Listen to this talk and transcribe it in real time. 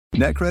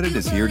NetCredit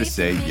is here to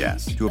say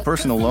yes to a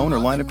personal loan or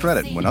line of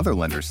credit when other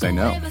lenders say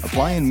no.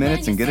 Apply in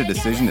minutes and get a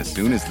decision as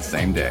soon as the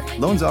same day.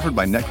 Loans offered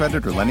by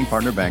NetCredit or lending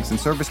partner banks and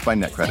serviced by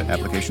NetCredit.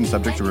 Application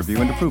subject to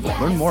review and approval.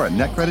 Learn more at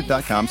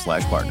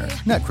netcredit.com/partner.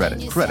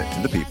 NetCredit. Credit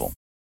to the people.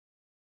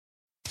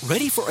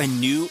 Ready for a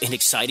new and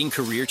exciting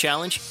career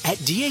challenge? At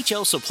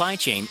DHL Supply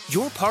Chain,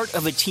 you're part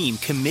of a team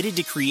committed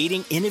to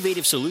creating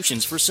innovative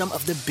solutions for some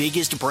of the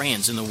biggest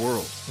brands in the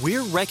world.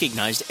 We're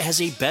recognized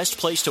as a best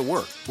place to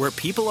work, where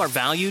people are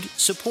valued,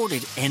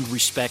 supported, and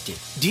respected.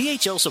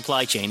 DHL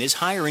Supply Chain is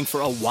hiring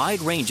for a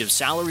wide range of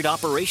salaried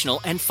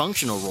operational and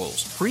functional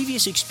roles.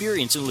 Previous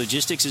experience in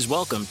logistics is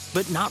welcome,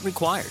 but not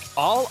required.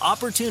 All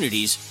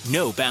opportunities,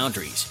 no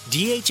boundaries.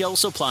 DHL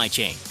Supply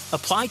Chain.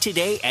 Apply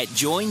today at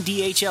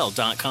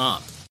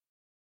joindhl.com.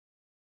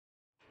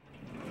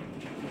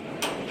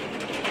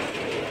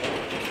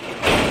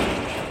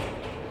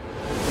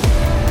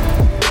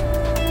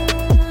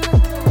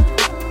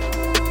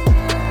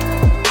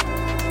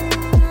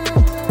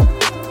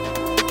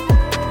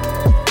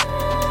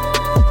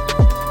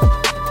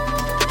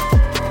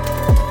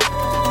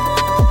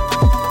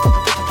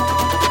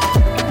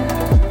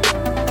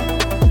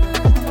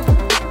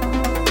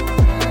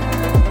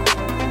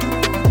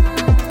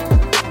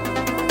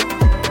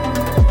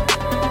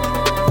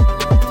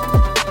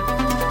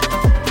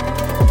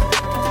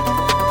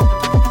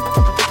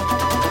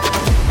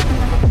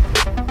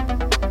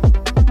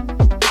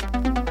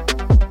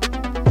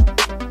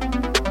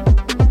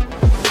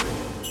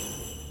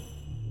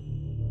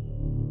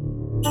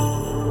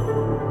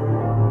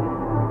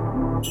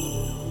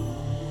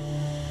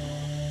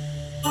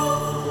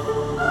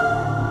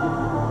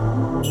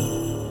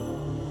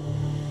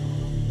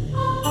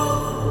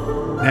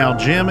 Now,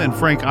 Jim and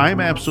Frank, I'm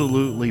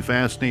absolutely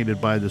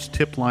fascinated by this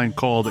tip line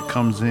call that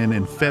comes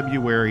in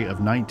February of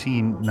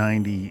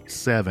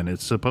 1997.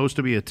 It's supposed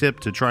to be a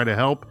tip to try to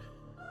help,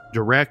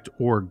 direct,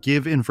 or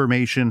give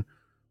information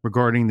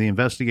regarding the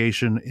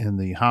investigation in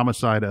the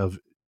homicide of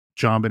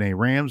JonBenet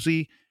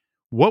Ramsey.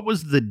 What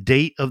was the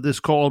date of this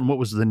call and what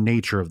was the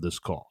nature of this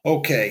call?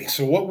 Okay,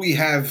 so what we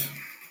have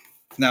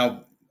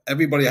now,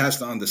 everybody has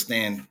to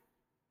understand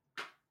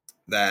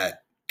that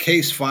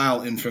case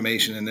file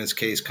information in this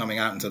case coming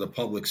out into the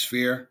public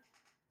sphere,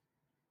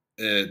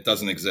 it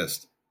doesn't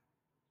exist.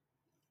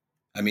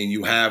 I mean,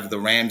 you have the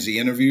Ramsey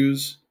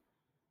interviews,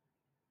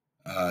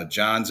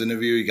 John's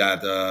interview, you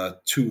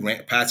got two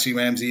Patsy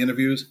Ramsey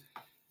interviews,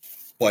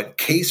 but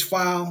case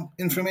file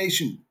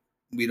information,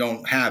 we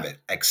don't have it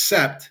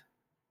except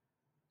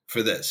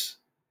for this.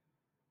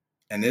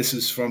 And this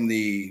is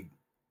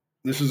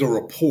a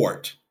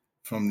report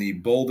from the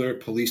Boulder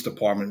Police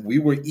Department. We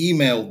were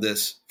emailed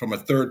this from a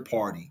third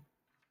party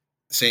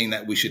saying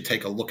that we should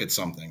take a look at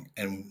something.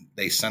 And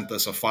they sent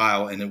us a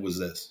file and it was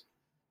this.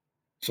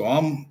 So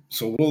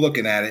we're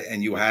looking at it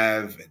and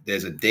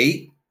there's a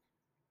date.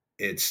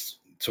 It's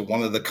to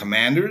one of the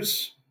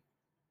commanders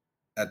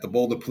at the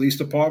Boulder Police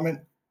Department.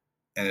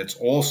 And it's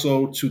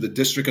also to the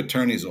district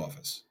attorney's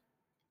office.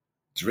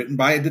 It's written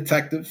by a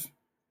detective,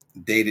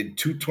 dated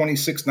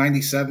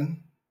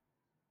 2/26/97.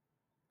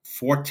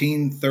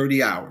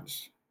 14:30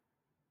 hours.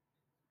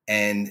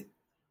 And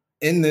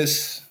in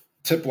this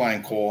tip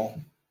line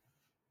call,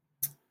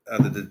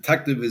 the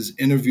detective is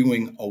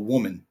interviewing a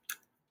woman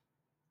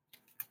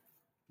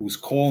who's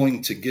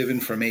calling to give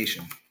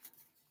information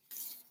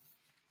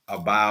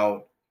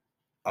about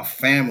a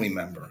family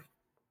member,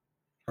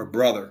 her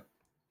brother.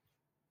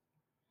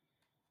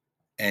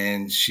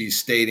 And she's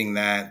stating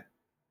that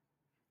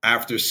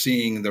after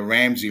seeing the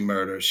Ramsey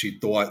murder, she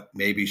thought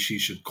maybe she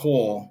should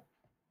call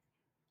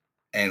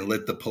and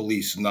let the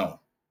police know.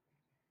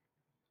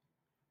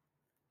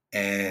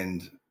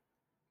 And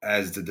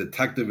as the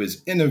detective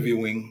is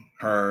interviewing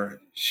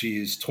her,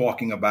 she's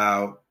talking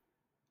about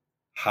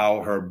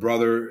how her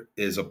brother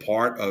is a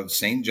part of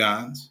St.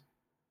 John's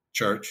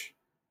Church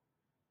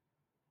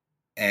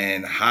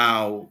and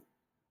how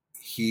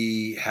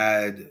he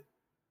had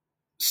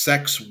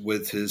sex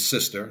with his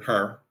sister,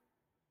 her,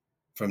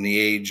 from the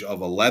age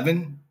of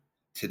 11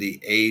 to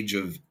the age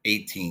of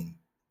 18.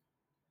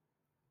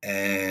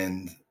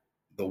 And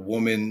the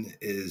woman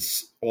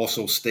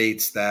also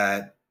states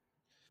that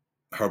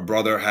her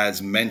brother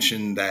has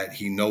mentioned that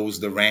he knows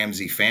the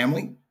Ramsey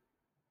family,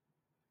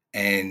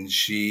 and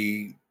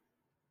she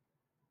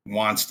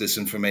wants this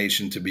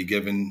information to be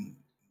given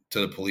to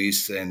the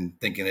police and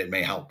thinking it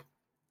may help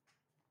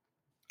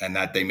and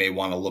that they may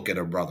want to look at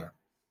her brother.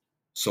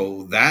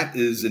 So that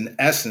is, in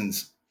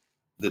essence,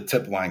 the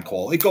tip line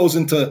call. It goes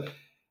into,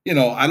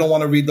 I don't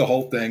want to read the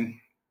whole thing,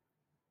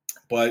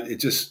 but it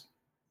just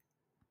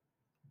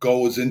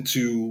goes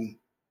into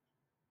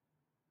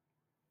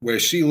where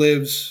she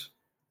lives,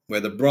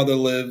 where the brother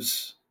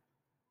lives.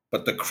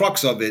 But the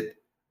crux of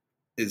it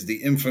is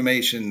the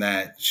information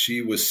that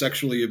she was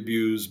sexually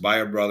abused by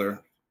her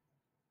brother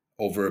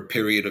over a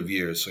period of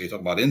years. So you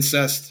talk about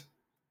incest,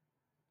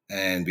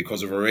 and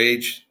because of her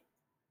age,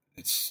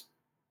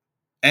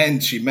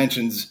 and she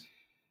mentions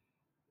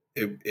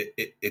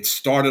it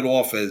started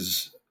off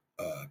as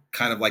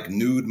kind of like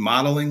nude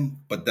modeling,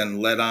 but then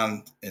led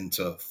on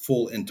into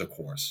full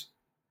intercourse.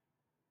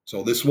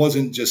 So this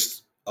wasn't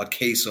just a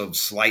case of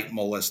slight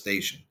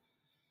molestation.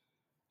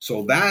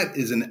 So that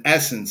is, in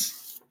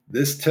essence,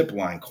 this tip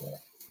line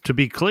call. To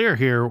be clear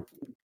here,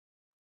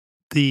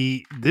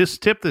 this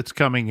tip that's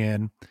coming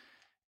in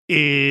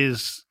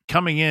is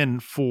coming in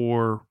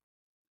for,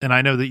 and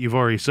I know that you've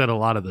already said a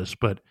lot of this,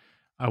 but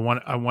I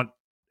want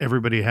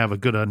everybody to have a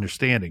good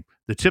understanding.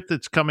 The tip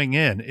that's coming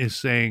in is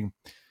saying,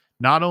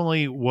 not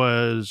only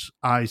was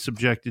I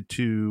subjected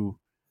to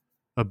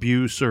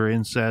abuse or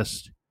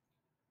incest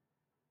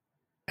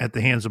at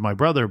the hands of my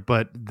brother,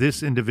 but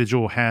this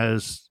individual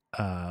has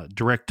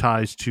direct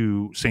ties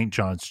to St.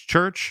 John's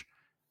Church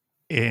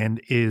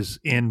and is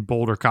in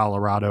Boulder,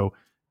 Colorado,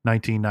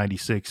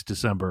 1996,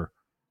 December.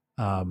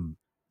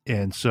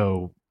 And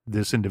so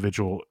this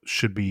individual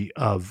should be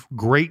of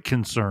great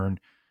concern,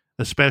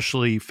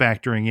 especially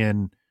factoring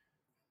in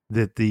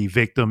that the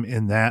victim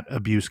in that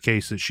abuse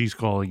case that she's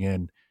calling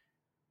in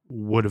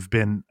would have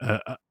been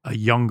a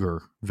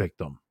younger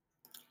victim.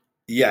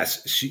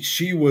 Yes,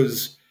 she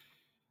was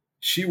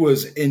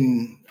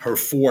in her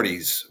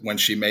 40s when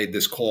she made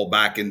this call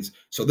back, and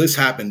so this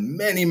happened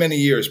many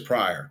years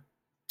prior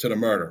to the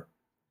murder.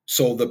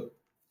 So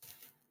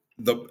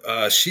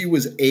she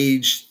was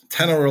aged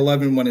 10 or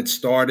 11 when it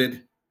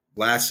started,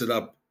 lasted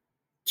up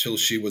till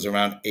she was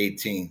around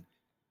 18.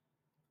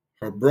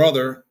 Her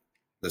brother,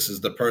 this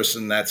is the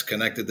person that's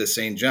connected to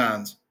St.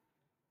 John's,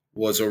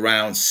 was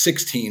around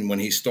 16 when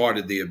he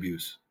started the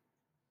abuse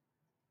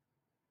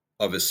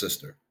of his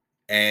sister.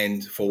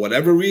 And for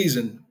whatever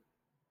reason,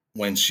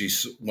 when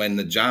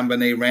the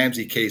JonBenet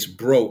Ramsey case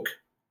broke,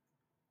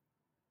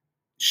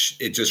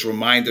 it just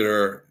reminded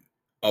her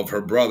of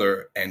her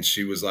brother, and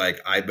she was like,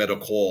 I better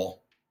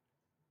call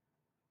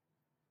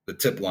the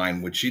tip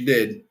line, which she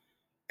did.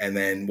 And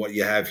then what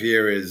you have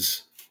here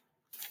is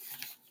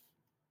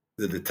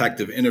the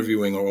detective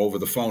interviewing her over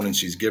the phone, and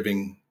she's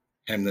giving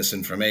him this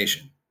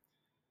information.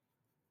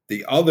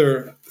 The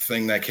other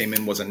thing that came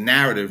in was a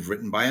narrative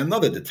written by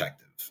another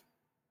detective.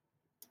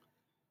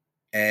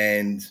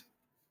 And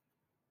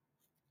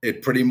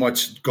it pretty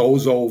much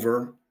goes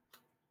over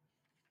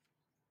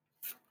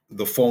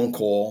the phone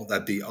call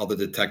that the other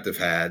detective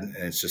had, and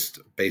it's just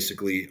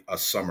basically a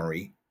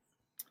summary.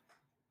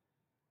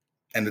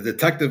 And the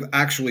detective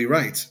actually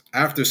writes,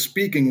 after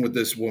speaking with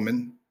this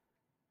woman,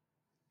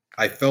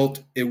 I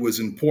felt it was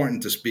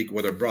important to speak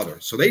with her brother.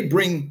 So they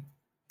bring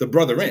the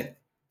brother in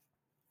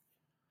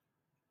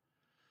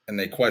and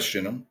they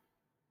question him.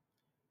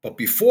 But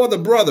before the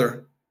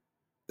brother,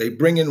 they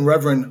bring in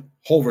Reverend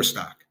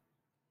Hoverstock,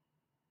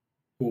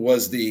 who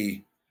was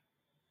the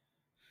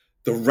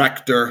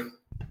rector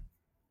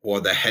or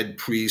the head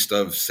priest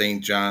of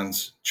St.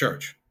 John's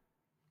Church.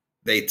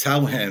 They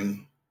tell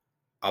him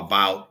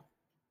about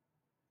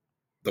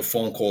the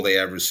phone call they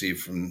have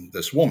received from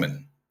this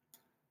woman.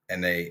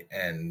 And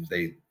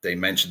they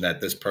mention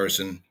that this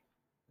person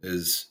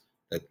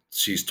that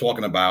she's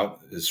talking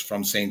about is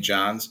from St.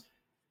 John's.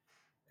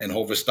 And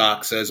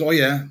Hoverstock says, oh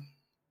yeah,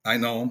 I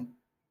know him.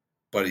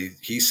 But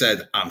he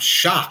said, I'm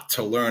shocked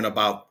to learn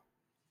about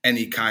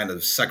any kind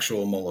of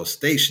sexual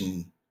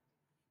molestation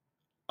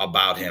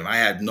about him. I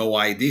had no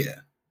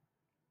idea.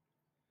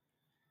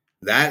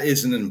 That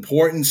is an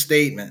important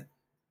statement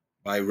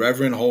by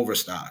Reverend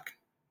Hoverstock,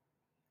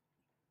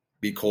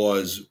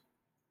 because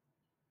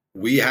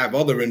we have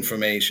other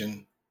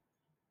information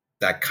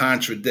that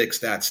contradicts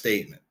that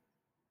statement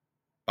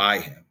by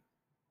him.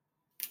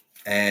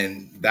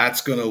 And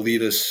that's going to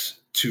lead us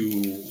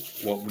to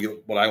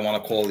what I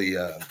want to call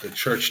the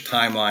church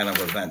timeline of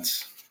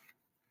events.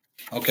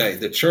 Okay,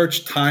 the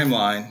church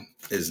timeline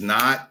is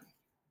not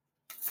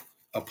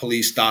a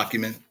police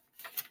document.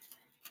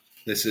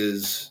 This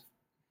is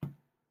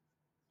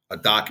a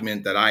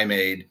document that I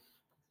made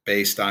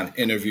based on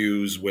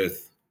interviews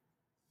with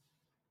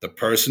the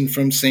person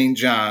from St.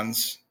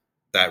 John's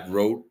that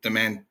wrote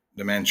the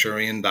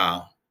Manchurian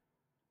Doll.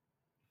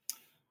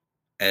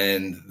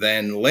 And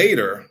then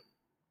later,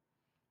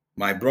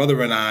 my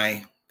brother and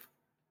I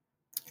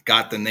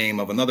got the name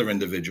of another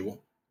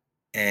individual,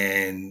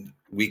 and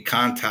we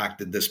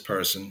contacted this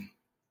person,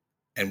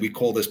 and we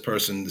call this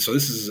person. So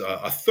this is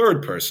a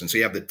third person. So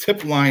you have the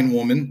tip line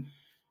woman,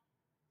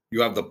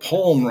 you have the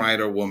poem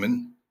writer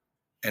woman,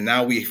 and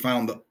now we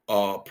found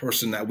a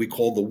person that we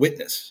call the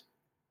witness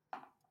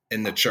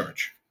in the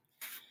church.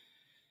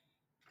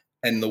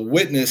 And the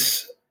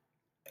witness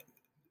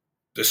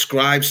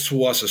describes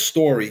to us a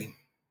story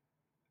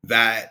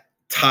that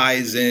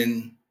ties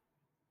in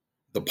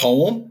the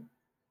poem,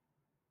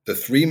 the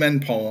Three Men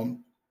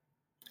poem,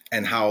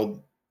 and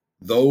how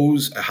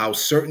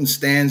certain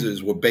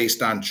stanzas were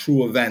based on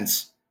true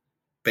events,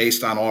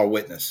 based on our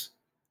witness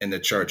in the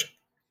church.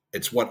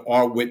 It's what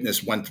our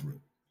witness went through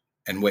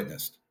and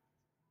witnessed.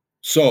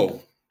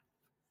 So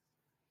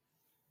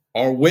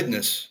our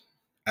witness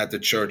at the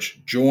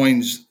church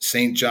joins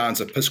St.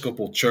 John's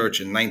Episcopal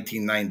Church in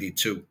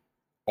 1992.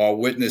 Our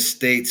witness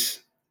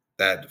states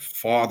that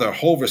Father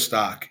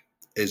Hoverstock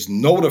is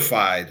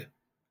notified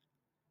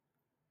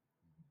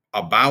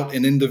about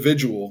an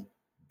individual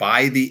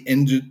by the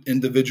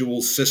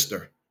individual's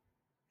sister.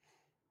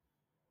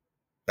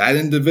 That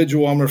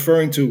individual I'm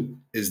referring to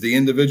is the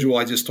individual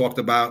I just talked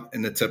about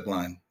in the tip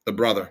line, the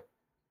brother.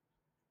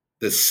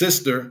 The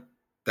sister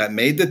that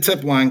made the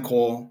tip line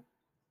call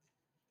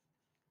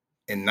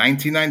in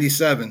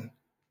 1997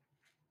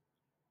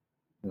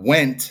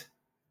 went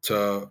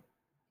to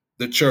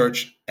the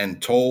church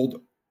and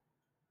told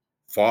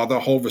Father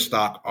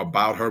Hoverstock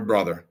about her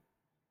brother.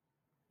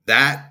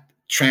 That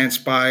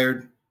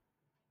transpired,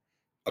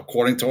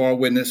 according to our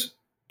witness,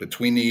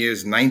 between the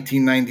years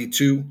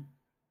 1992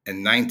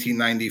 and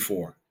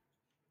 1994.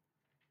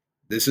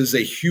 This is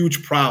a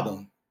huge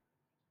problem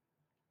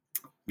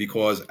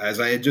because, as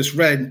I had just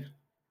read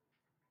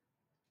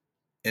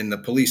in the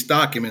police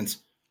documents,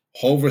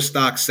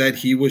 Hoverstock said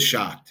he was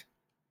shocked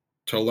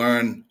to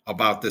learn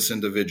about this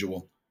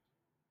individual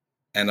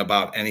and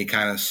about any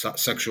kind of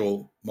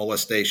sexual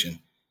molestation.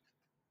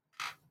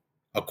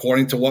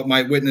 According to what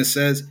my witness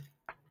says,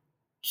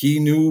 he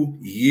knew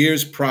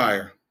years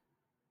prior.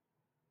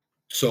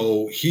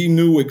 So he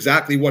knew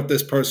exactly what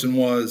this person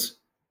was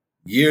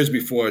years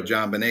before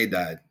JonBenet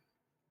died,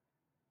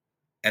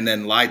 and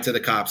then lied to the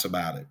cops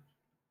about it.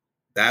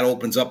 That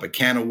opens up a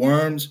can of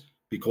worms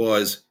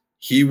because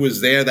he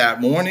was there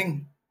that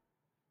morning.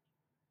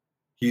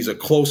 He's a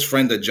close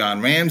friend of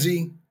John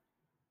Ramsey.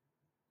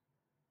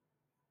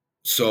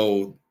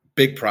 So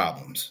big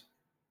problems.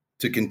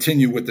 To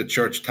continue with the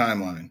church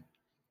timeline.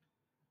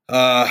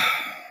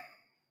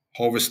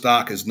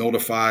 Hoverstock is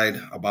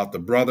notified about the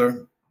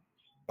brother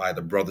by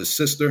the brother's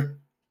sister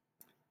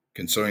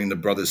concerning the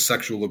brother's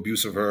sexual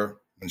abuse of her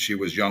when she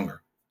was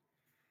younger.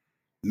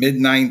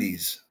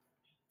 Mid-90s,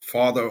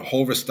 Father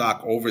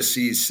Hoverstock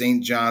oversees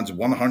St. John's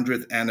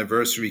 100th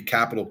anniversary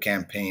capital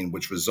campaign,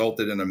 which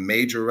resulted in a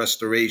major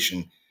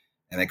restoration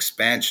and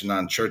expansion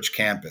on church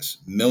campus.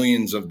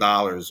 Millions of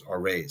dollars are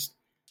raised.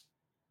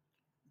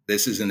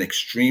 This is an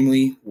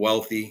extremely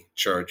wealthy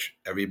church.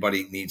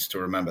 Everybody needs to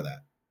remember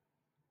that.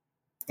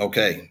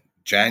 Okay,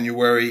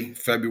 January,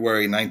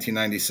 February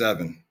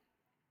 1997.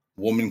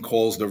 Woman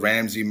calls the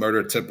Ramsey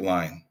murder tip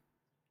line.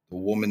 The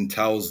woman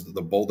tells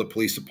the Boulder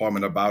Police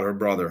Department about her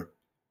brother,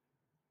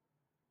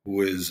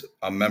 who is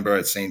a member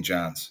at St.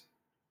 John's.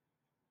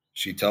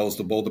 She tells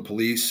the Boulder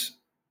Police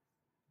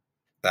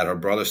that her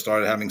brother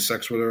started having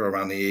sex with her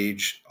around the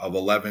age of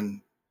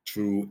 11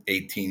 through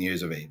 18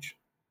 years of age.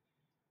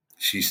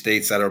 She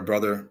states that her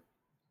brother,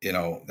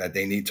 that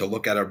they need to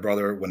look at her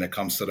brother when it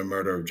comes to the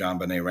murder of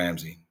JonBenet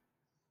Ramsey.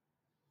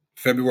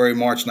 February,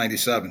 March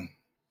 97,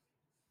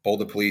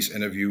 Boulder Police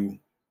interview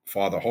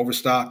Father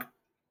Hoverstock.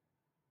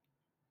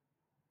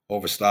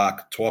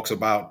 Hoverstock talks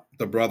about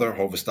the brother.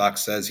 Hoverstock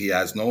says he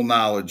has no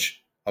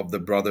knowledge of the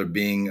brother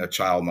being a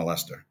child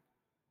molester.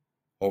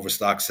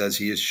 Hoverstock says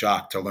he is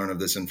shocked to learn of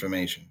this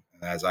information.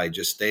 And as I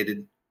just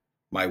stated,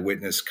 my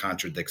witness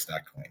contradicts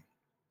that claim.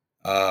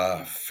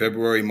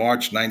 February,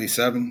 March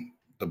 97,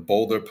 the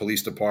Boulder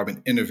Police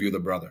Department interview the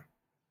brother.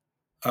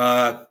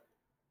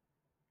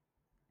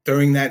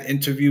 During that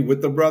interview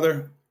with the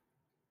brother,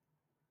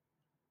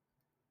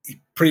 he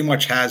pretty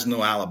much has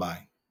no alibi.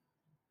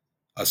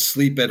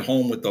 Asleep at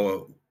home with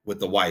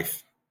the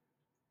wife.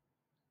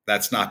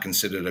 That's not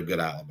considered a good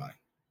alibi.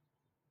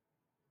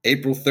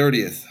 April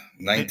 30th,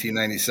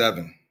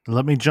 1997.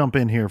 Let me jump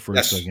in here for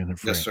a second,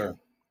 Frank. Yes, sir.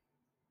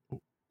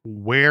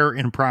 Where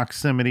in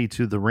proximity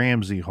to the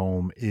Ramsey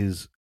home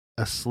is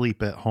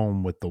asleep at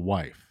home with the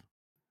wife?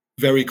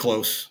 Very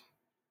close.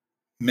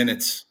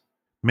 Minutes.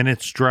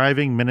 Minutes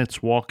driving,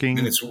 minutes walking?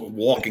 Minutes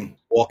walking.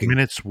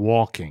 Minutes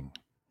walking.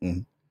 Mm-hmm.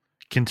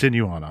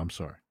 Continue on. I'm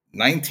sorry.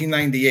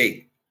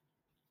 1998.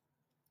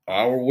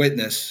 Our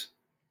witness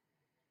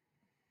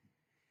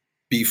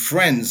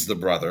befriends the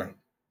brother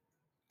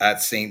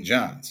at St.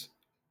 John's.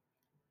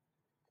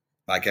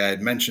 Like I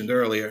had mentioned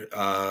earlier,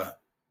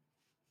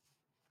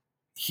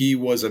 he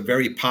was a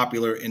very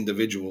popular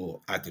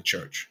individual at the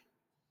church.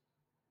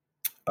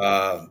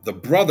 The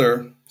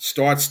brother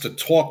starts to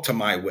talk to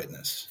my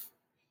witness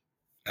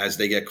as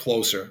they get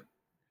closer.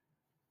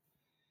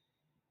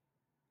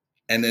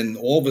 And then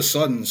all of a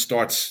sudden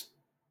starts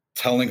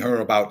telling her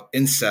about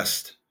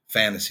incest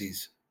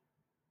fantasies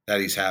that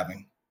he's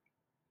having.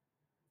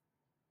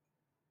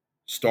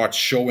 Starts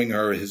showing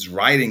her his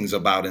writings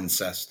about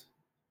incest.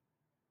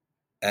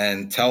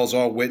 And tells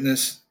our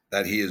witness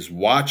that he is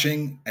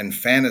watching and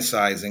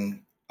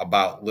fantasizing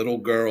about little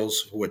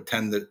girls who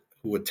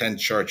attend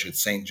church at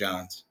St.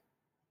 John's.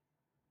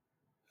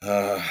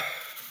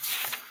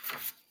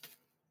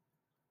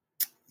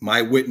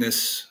 My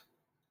witness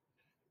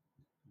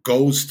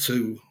goes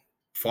to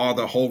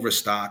Father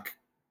Hoverstock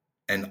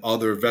and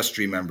other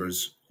vestry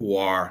members who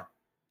are,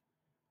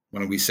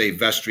 when we say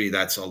vestry,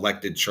 that's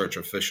elected church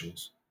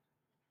officials.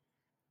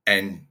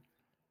 And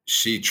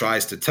she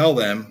tries to tell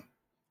them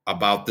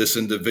about this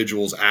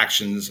individual's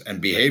actions and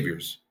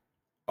behaviors,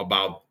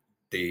 about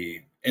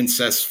the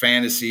incest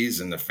fantasies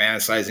and the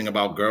fantasizing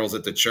about girls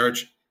at the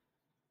church.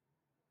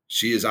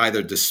 She is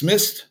either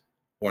dismissed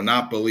or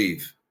not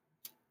believed.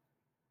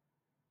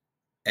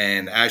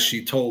 And as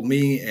she told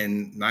me,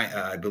 and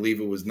I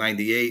believe it was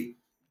 98,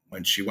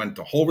 when she went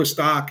to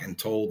Hoverstock and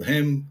told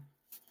him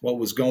what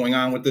was going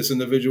on with this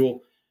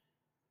individual,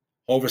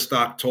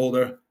 Hoverstock told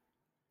her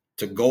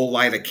to go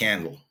light a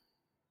candle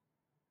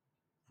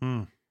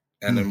and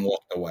then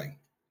walked away.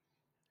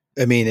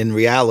 I mean, in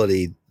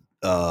reality,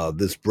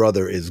 this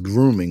brother is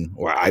grooming,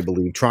 or I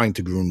believe trying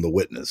to groom the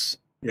witness.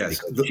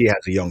 Yes. Because she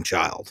has a young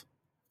child.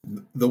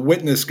 The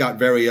witness got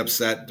very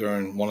upset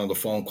during one of the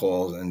phone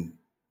calls, and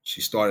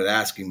she started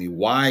asking me,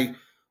 why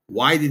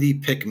did he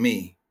pick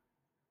me?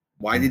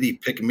 Why did he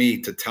pick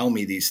me to tell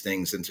me these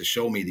things and to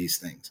show me these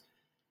things?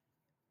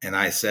 And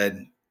I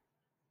said,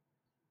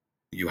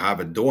 you have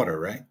a daughter,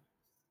 right?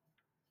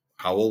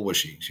 How old was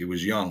she? She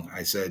was young.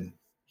 I said,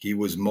 he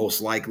was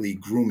most likely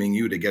grooming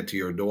you to get to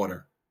your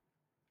daughter,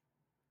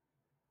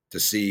 to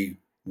see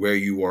where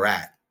you were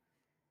at.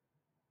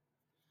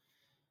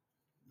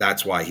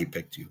 That's why he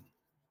picked you.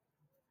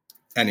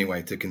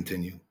 Anyway, to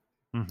continue.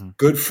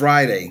 Good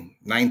Friday,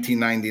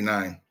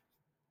 1999.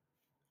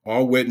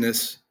 Our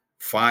witness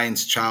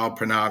finds child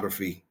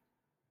pornography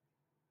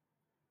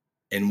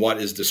in what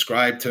is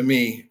described to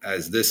me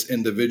as this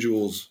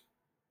individual's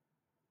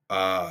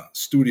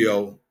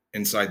studio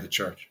inside the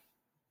church.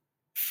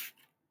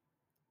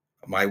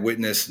 My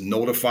witness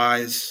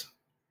notifies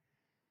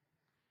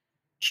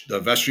the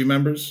vestry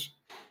members.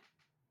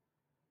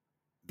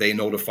 They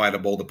notify the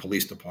Boulder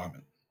Police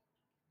Department.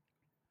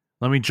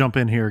 Let me jump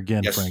in here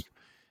again, Yes. Frank.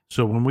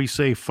 So when we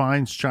say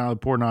finds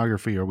child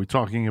pornography, are we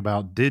talking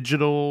about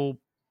digital,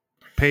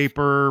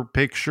 paper,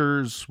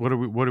 pictures? What are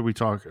we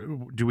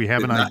talking? Do we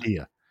have an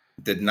idea?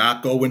 Did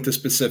not go into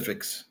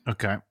specifics.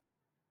 Okay.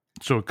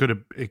 So it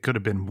could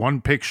have been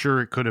one picture.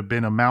 It could have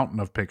been a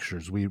mountain of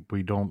pictures. We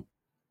don't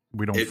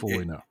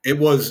fully know. It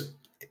was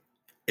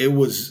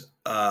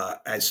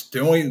as the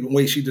only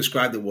way she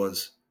described it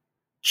was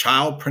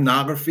child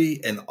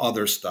pornography and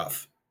other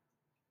stuff.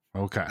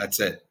 Okay.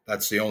 That's it.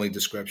 That's the only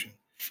description.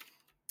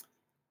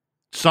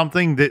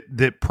 Something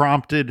that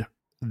prompted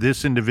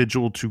this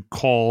individual to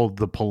call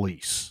the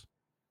police.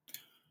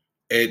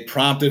 It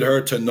prompted her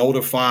to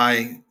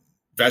notify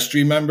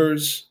vestry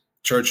members,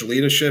 church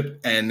leadership,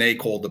 and they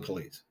called the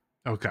police.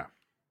 Okay.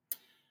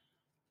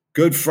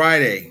 Good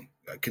Friday,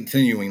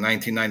 continuing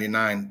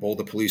 1999,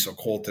 Boulder police are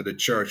called to the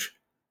church.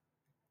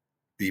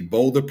 The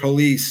Boulder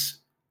police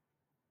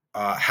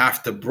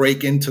have to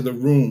break into the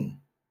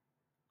room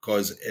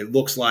because it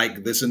looks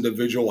like this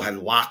individual had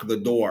locked the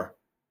door.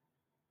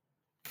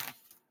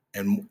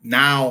 And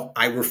now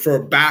I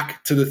refer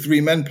back to the Three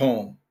Men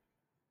poem.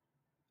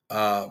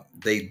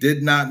 They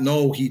did not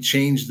know he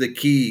changed the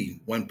key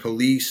when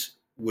police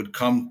would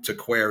come to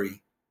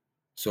query.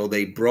 So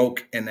they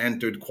broke and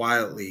entered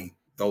quietly,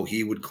 though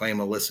he would claim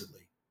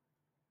illicitly.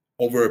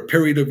 Over a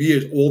period of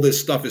years, all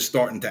this stuff is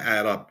starting to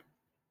add up.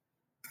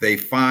 They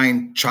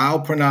find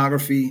child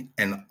pornography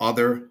and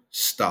other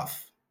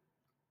stuff.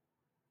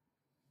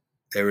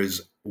 There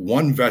is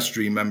one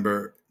vestry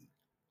member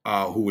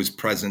who was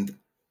present.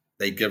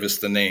 They give us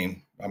the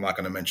name. I'm not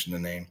going to mention the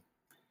name.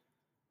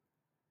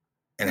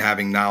 And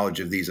having knowledge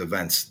of these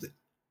events.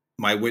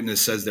 My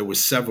witness says there were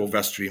several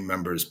vestry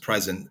members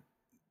present,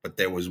 but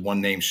there was one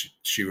name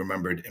she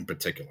remembered in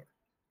particular.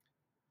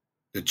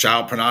 The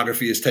child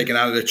pornography is taken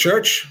out of the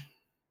church,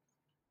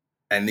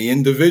 and the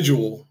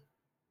individual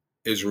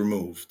is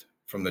removed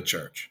from the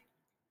church,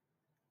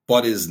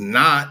 but is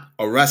not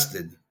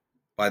arrested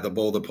by the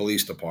Boulder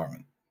Police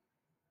Department.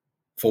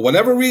 For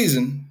whatever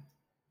reason,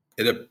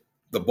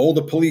 the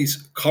Boulder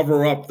police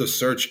cover up the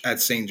search at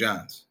St.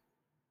 John's.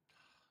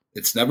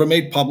 It's never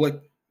made public.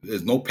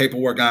 There's no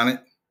paperwork on it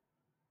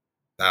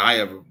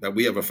that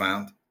we ever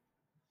found.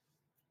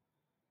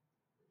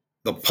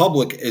 The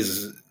public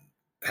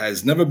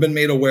has never been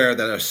made aware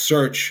that a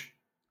search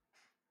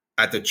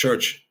at the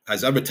church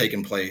has ever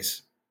taken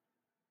place.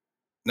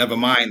 Never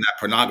mind that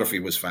pornography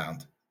was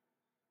found.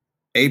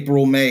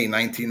 April, May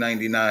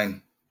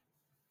 1999.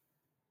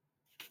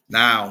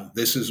 Now,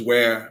 this is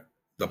where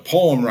the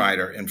poem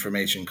writer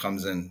information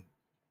comes in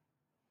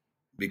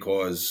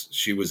because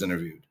she was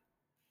interviewed.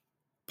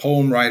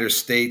 Poem writer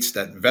states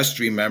that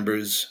vestry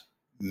members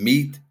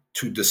meet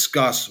to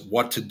discuss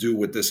what to do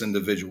with this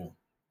individual.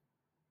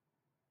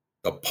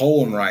 The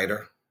poem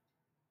writer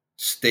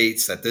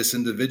states that this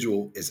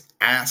individual is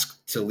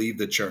asked to leave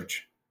the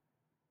church.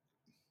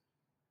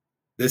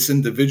 This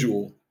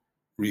individual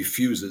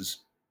refuses.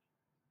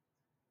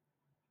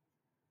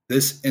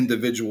 This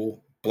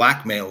individual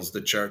blackmails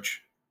the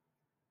church.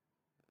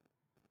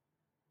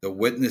 The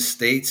witness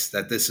states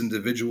that this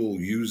individual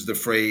used the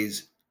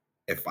phrase,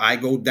 "If I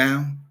go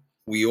down,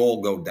 we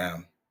all go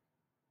down."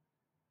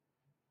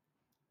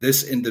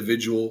 This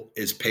individual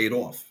is paid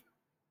off.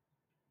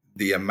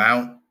 The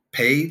amount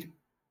paid,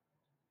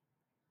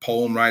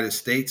 poem writer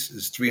states,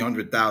 is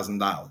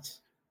 $300,000.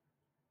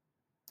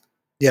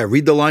 Yeah,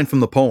 read the line from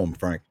the poem,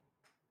 Frank.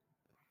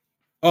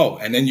 Oh,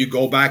 and then you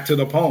go back to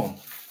the poem.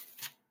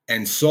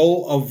 And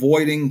so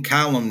avoiding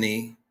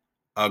calumny,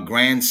 a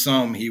grand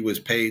sum he was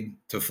paid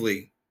to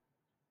flee.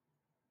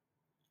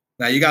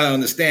 Now you got to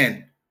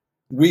understand,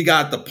 we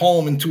got the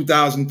poem in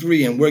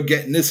 2003 and we're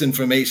getting this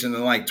information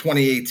in like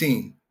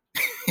 2018.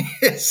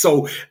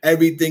 So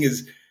everything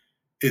is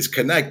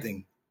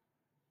connecting.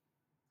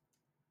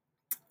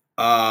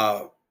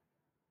 So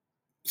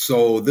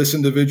this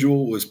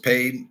individual was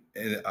paid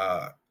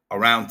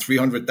around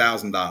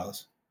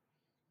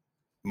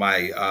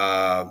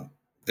 $300,000.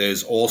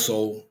 There's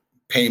also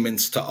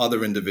payments to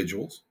other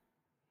individuals.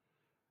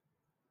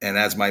 And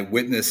as my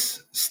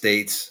witness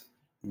states,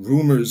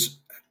 rumors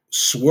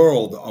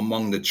swirled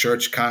among the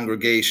church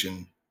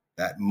congregation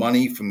that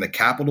money from the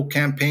capital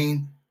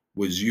campaign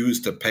was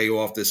used to pay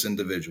off this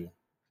individual.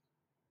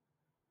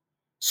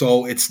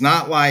 So it's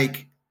not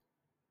like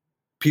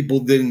people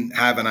didn't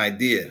have an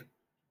idea.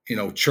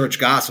 Church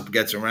gossip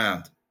gets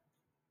around.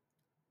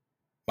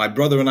 My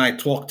brother and I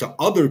talked to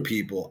other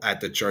people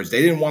at the church.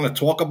 They didn't want to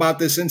talk about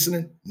this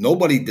incident.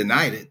 Nobody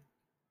denied it.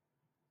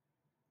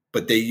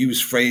 But they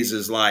used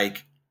phrases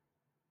like,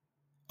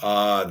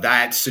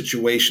 that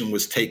situation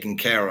was taken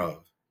care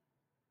of.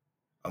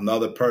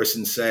 Another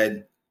person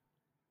said,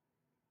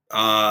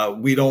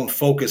 we don't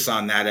focus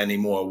on that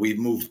anymore. We've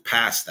moved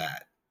past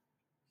that.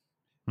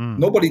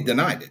 Nobody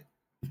denied it.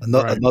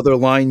 Another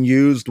line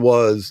used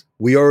was,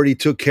 we already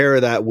took care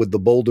of that with the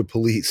Boulder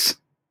police.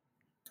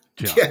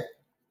 Yeah.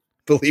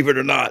 Believe it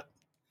or not.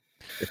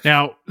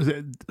 Now,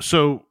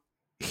 so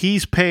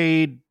he's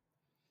paid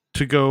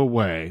to go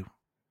away.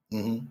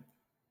 Mm-hmm.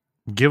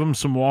 Give him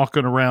some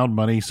walking around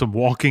money, some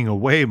walking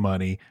away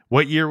money.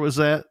 What year was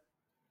that?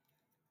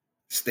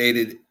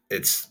 Stated,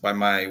 it's by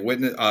my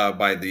witness,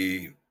 by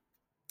the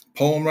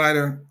poem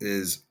writer,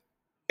 is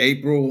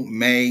April,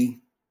 May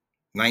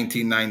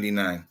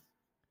 1999.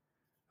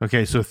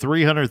 Okay, so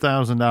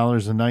 $300,000 in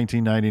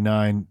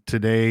 1999.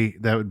 Today,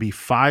 that would be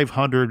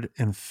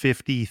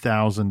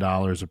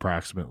 $550,000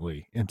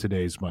 approximately in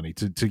today's money,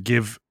 to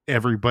give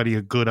everybody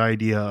a good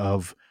idea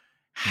of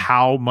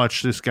how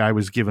much this guy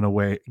was given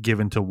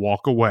to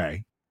walk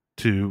away,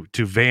 to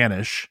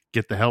vanish,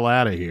 get the hell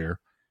out of here.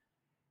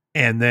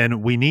 And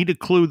then we need to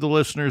clue the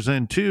listeners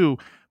in too,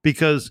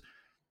 because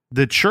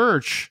a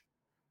church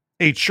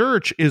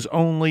is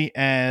only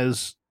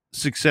as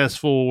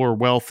successful or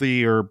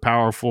wealthy or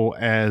powerful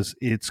as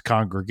its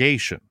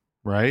congregation,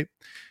 right?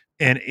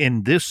 And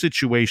in this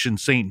situation,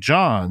 St.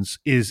 John's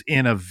is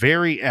in a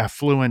very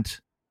affluent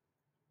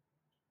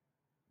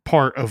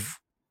part of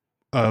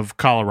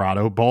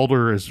Colorado.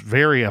 Boulder is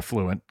very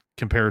affluent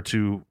compared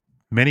to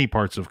many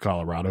parts of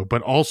Colorado,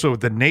 but also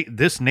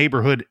this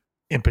neighborhood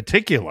in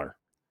particular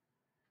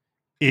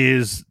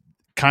is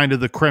kind of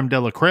the creme de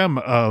la creme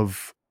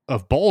of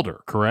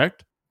Boulder,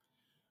 correct?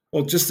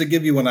 Well, just to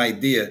give you an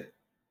idea,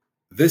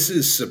 this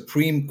is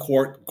Supreme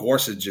Court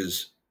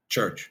Gorsuch's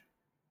church.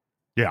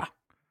 Yeah.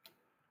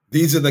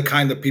 These are the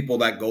kind of people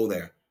that go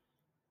there.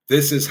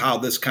 This is how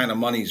this kind of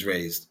money's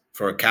raised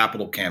for a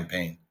capital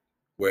campaign,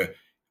 where,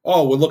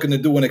 we're looking to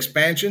do an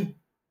expansion,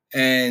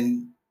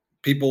 and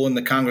people in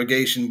the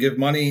congregation give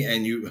money,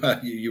 and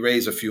you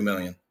raise a few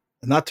million.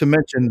 Not to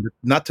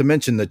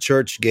mention the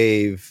church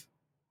gave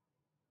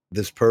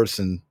this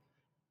person,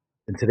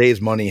 in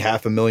today's money,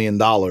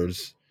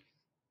 $500,000.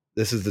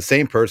 This is the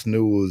same person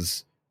who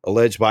was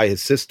alleged by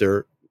his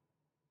sister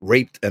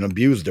raped and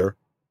abused her,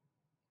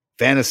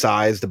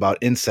 fantasized about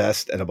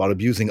incest and about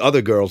abusing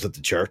other girls at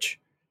the church,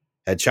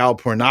 had child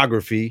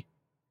pornography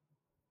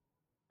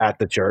at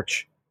the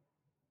church,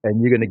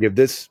 and you're going to give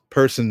this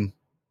person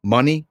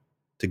money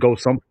to go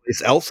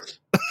someplace else?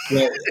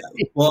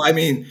 Well, I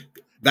mean,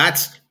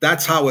 that's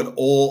how it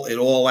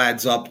all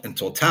adds up in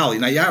totality.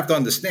 Now, you have to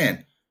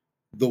understand,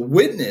 the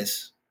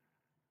witness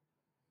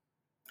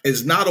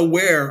is not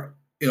aware.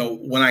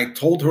 When I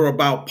told her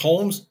about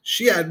poems,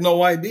 she had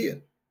no idea.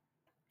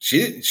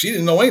 She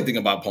didn't know anything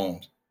about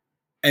poems.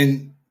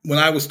 And when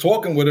I was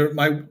talking with her,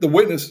 the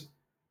witness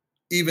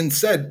even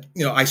said,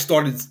 I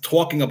started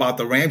talking about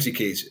the Ramsey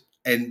case,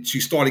 and she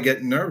started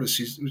getting nervous.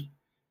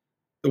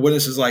 The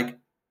witness is like,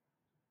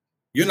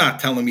 you're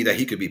not telling me that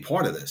he could be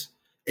part of this.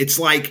 It's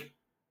like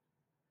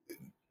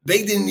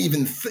they didn't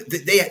even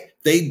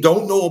they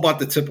don't know about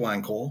the tip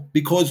line call,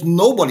 because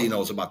nobody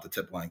knows about the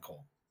tip line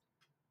call.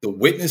 The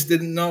witness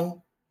didn't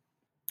know.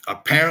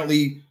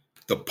 Apparently,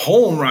 the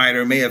poem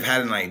writer may have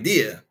had an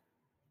idea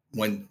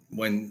when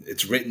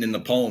it's written in the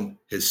poem.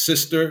 His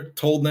sister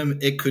told them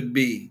it could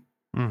be.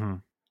 Mm-hmm.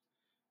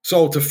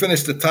 So to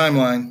finish the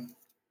timeline,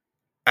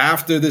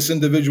 after this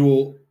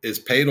individual is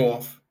paid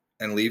off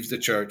and leaves the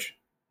church,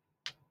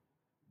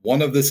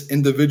 one of this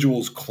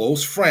individual's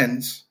close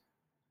friends,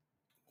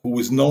 who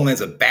was known as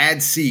a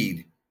bad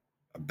seed,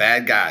 a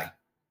bad guy,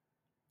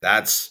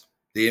 that's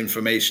the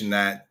information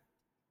that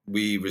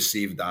we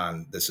received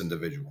on this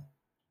individual.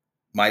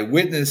 My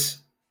witness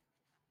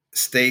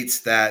states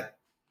that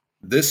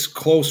this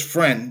close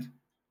friend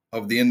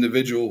of the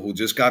individual who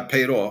just got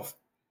paid off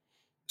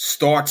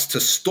starts to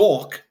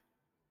stalk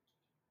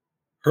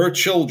her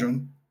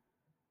children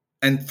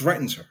and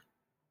threatens her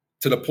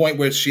to the point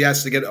where she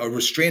has to get a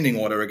restraining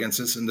order against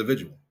this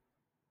individual.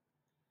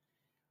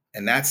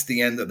 And that's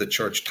the end of the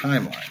church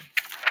timeline.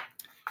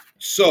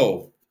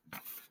 So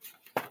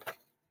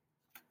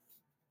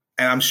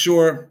And I'm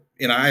sure,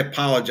 I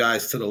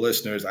apologize to the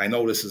listeners. I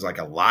know this is like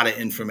a lot of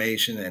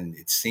information and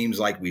it seems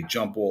like we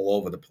jump all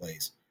over the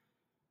place.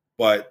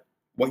 But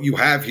what you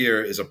have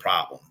here is a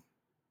problem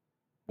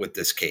with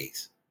this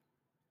case,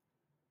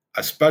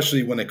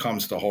 especially when it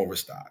comes to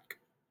Hoverstock,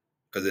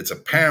 because it's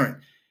apparent.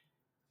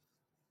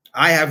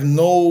 I have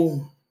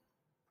no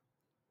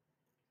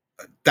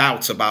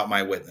doubts about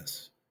my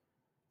witness.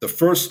 The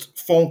first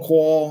phone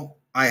call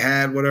I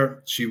had with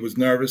her, she was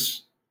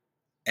nervous.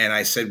 And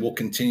I said, we'll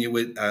continue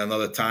it at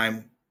another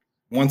time.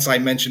 Once I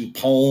mentioned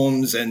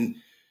poems and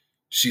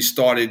she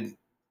started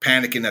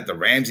panicking at the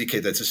Ramsey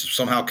case, that's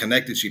somehow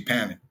connected, she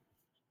panicked.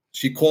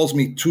 She calls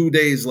me 2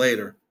 days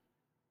later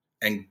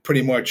and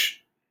pretty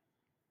much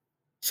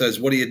says,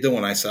 what are you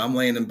doing? I said, I'm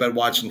laying in bed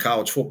watching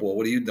college football.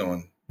 What are you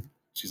doing?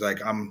 She's like,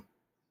 I'm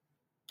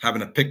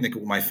having a picnic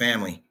with my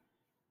family.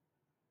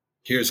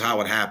 Here's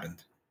how it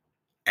happened.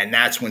 And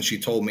that's when she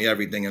told me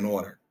everything in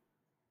order.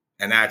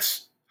 And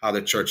that's how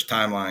the church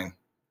timeline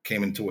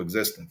came into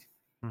existence.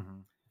 Mm-hmm.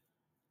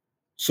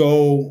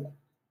 So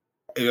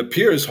it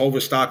appears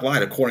Hoverstock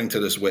lied, according to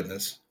this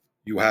witness.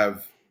 You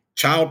have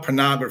child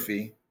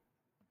pornography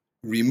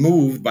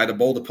removed by the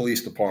Boulder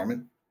Police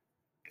Department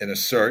in a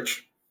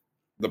search.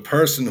 The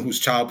person whose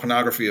child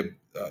pornography,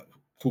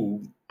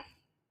 who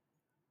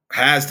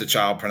has the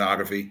child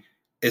pornography,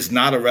 is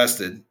not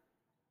arrested.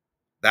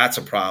 That's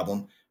a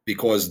problem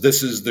because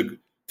this is the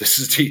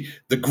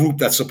group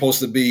that's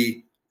supposed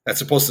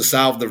to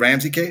solve the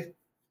Ramsey case,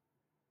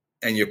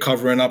 and you're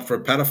covering up for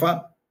a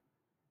pedophile.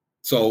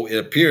 So it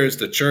appears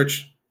the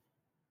church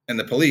and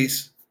the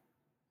police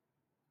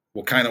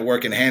were kind of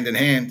working hand in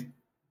hand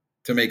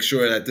to make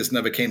sure that this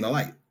never came to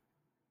light.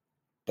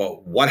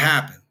 But what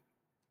happened?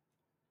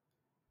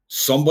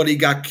 Somebody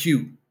got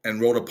cute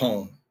and wrote a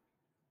poem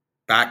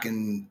back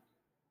in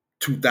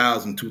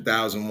 2000,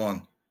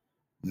 2001,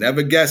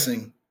 never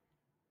guessing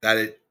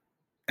that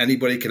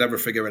anybody could ever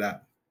figure it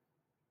out.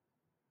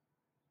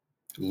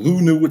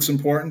 Lou knew its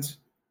importance.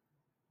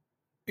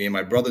 Me and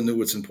my brother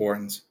knew its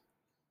importance.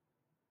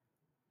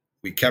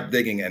 We kept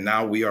digging, and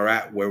now we are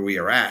at where we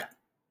are at.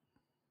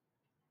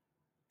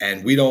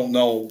 And we don't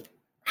know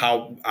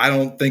how. I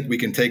don't think we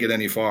can take it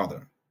any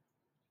farther.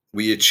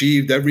 We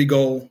achieved every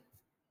goal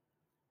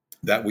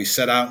that we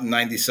set out in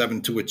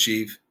 97 to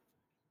achieve.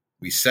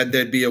 We said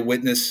there'd be a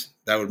witness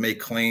that would make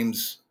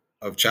claims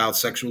of child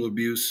sexual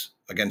abuse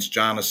against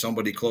John or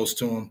somebody close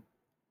to him.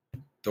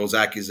 Those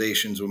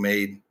accusations were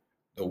made.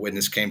 The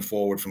witness came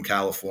forward from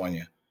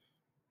California.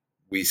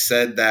 We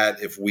said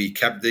that if we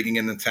kept digging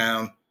in the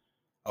town,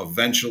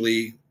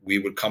 eventually we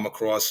would come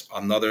across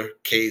another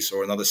case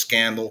or another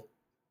scandal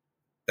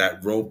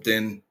that roped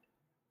in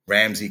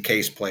Ramsey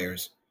case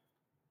players.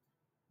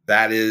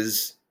 That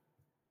is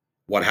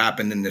what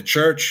happened in the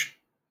church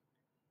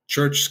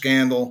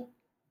scandal,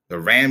 the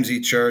Ramsey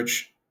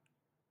church,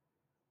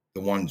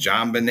 the one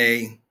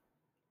JonBenet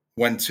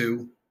went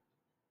to,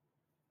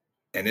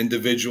 an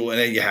individual, and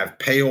then you have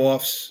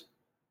payoffs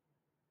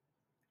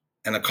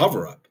and a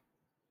cover-up.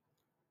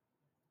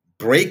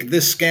 Break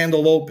this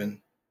scandal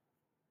open,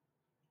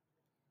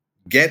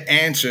 get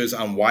answers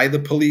on why the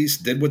police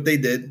did what they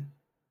did,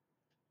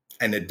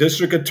 and the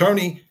district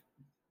attorney,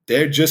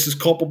 they're just as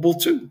culpable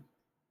too.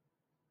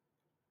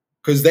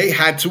 Because they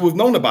had to have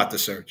known about the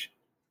search.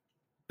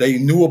 They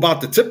knew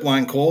about the tip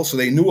line call, so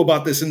they knew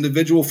about this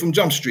individual from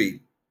Jump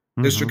Street,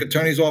 district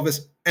attorney's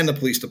office, and the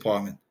police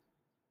department.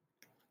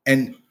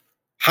 And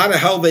how the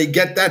hell they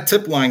get that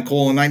tip line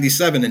call in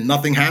 97 and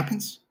nothing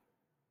happens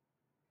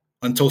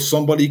until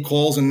somebody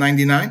calls in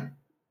 99?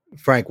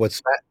 Frank,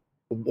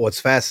 what's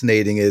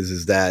fascinating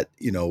is that,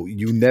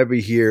 you never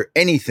hear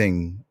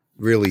anything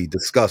really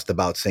discussed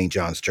about St.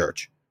 John's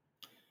Church.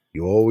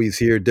 You always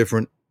hear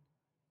different,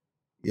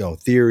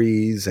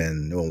 theories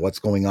and what's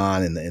going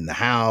on in the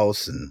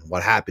house and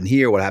what happened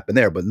here, what happened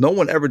there, but no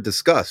one ever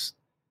discussed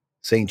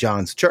St.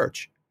 John's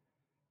Church.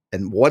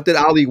 And what did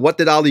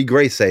Ali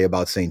Gray say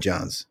about St.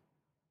 John's?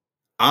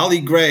 Ali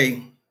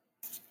Gray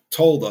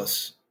told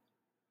us,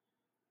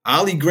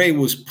 Ali Gray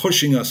was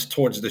pushing us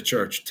towards the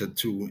church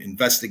to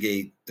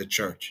investigate the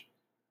church.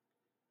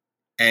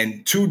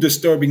 And two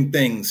disturbing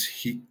things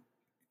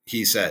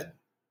he said.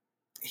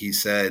 He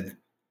said,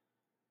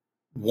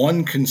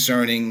 one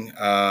concerning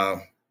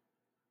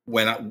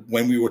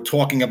when we were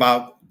talking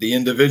about the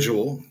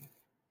individual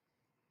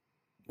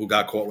who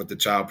got caught with the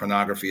child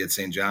pornography at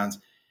St. John's,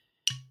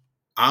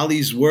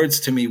 Ali's words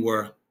to me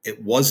were,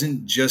 it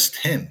wasn't just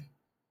him.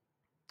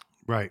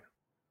 Right.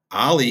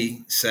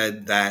 Ali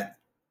said that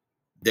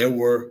there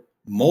were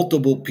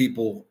multiple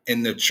people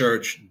in the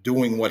church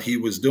doing what he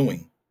was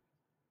doing.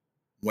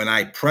 When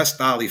I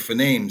pressed Ali for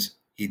names,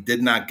 he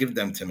did not give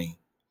them to me.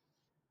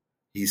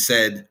 He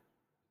said,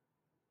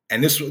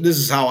 and this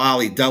is how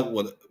Ali dealt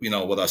with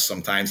us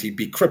sometimes. He'd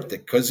be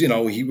cryptic because,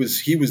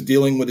 he was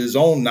dealing with his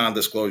own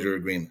non-disclosure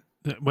agreement.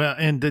 Well,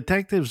 and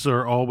detectives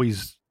are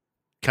always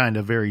kind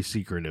of very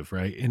secretive,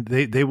 right? And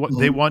they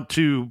want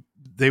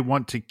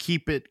to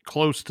keep it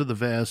close to the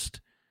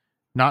vest,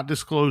 not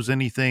disclose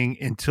anything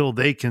until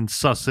they can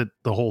suss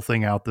the whole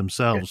thing out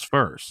themselves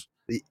first.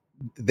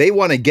 they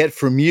want to get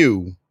from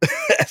you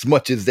as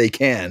much as they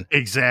can.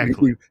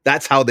 Exactly.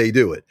 That's how they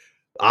do it.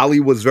 Ali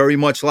was very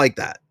much like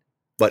that.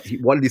 But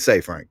what did he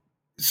say, Frank?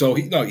 So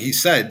he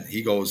said,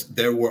 he goes,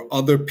 there were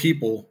other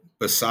people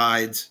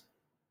besides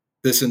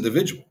this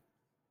individual.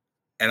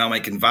 And I'm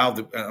like,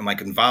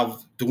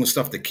 involved doing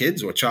stuff to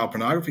kids or child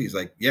pornography? He's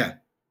like, yeah.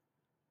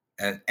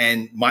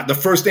 And the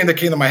first thing that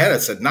came to my head, I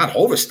said, not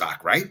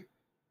Overstock, right?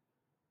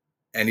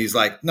 And he's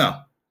like,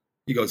 no.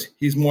 He goes,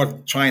 he's more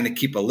trying to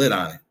keep a lid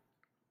on it.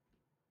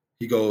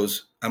 He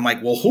goes, I'm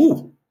like, well,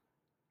 who?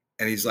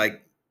 And he's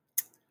like,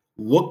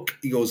 look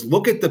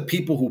at the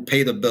people who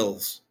pay the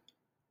bills.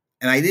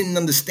 And I didn't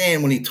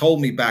understand when he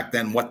told me back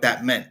then what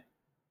that meant.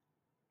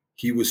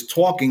 He was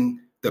talking,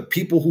 the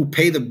people who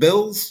pay the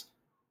bills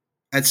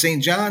at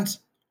St. John's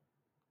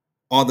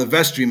are the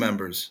vestry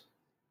members,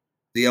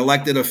 the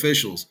elected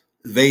officials.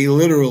 They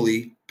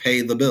literally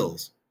pay the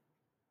bills.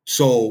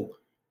 So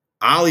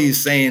Ali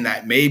is saying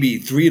that maybe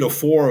 3 to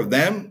 4 of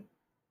them.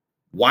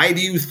 Why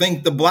do you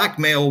think the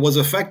blackmail was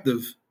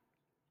effective?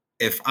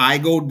 If I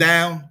go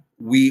down,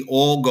 we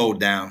all go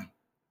down.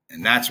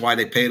 And that's why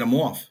they paid him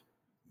off,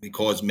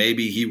 because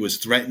maybe he was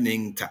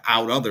threatening to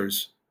out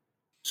others.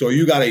 So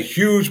you got a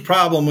huge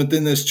problem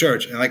within this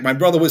church. And like my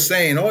brother was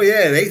saying, oh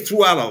yeah, they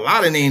threw out a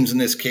lot of names in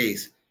this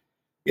case.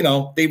 They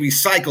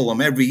recycle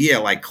them every year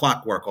like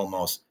clockwork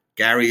almost.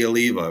 Gary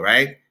Oliva,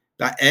 right?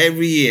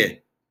 Every year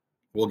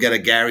we'll get a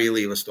Gary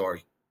Oliva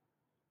story.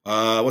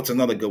 What's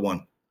another good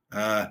one?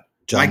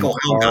 Michael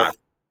Helgoth.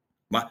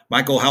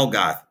 Michael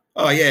Helgoth.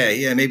 Oh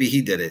yeah, maybe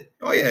he did it.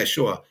 Oh yeah,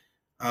 sure.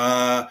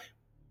 And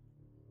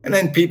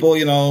then people,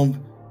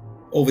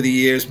 over the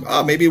years,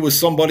 maybe it was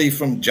somebody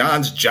from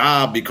John's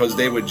job because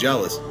they were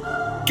jealous.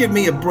 Give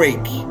me a break.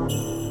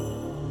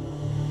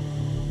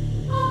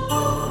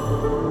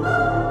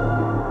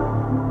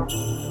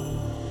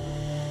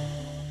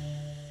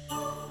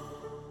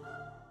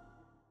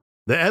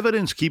 The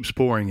evidence keeps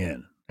pouring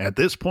in. At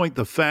this point,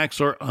 the facts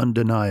are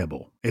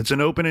undeniable. It's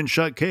an open and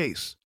shut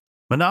case.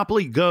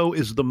 Monopoly Go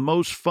is the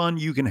most fun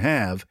you can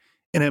have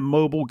in a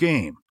mobile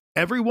game.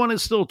 Everyone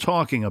is still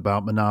talking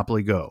about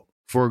Monopoly Go,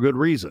 for a good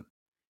reason.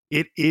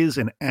 It is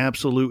an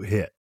absolute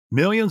hit.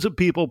 Millions of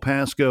people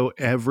pass Go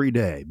every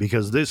day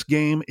because this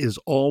game is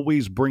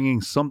always bringing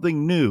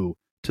something new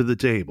to the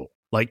table.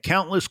 Like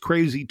countless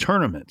crazy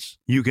tournaments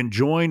you can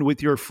join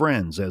with your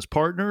friends as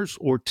partners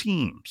or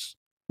teams.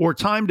 Or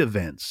timed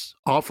events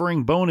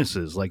offering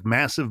bonuses like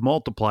massive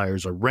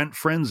multipliers or rent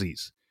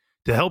frenzies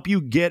to help you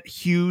get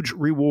huge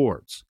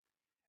rewards.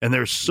 And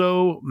there's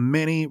so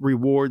many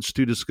rewards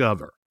to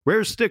discover.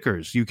 Rare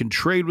stickers you can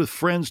trade with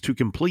friends to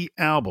complete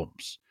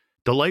albums.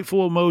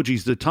 Delightful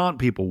emojis to taunt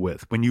people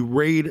with when you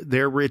raid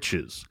their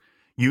riches.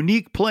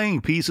 Unique playing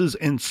pieces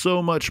and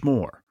so much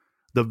more.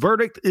 The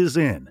verdict is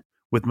in.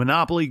 With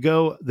Monopoly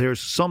Go,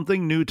 there's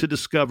something new to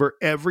discover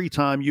every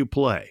time you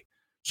play.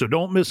 So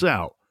don't miss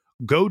out.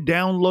 Go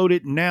download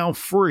it now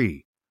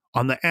free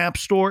on the App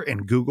Store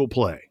and Google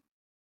Play.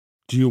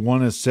 Do you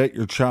want to set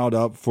your child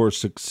up for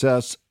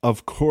success?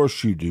 Of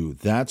course you do.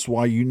 That's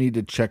why you need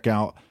to check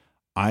out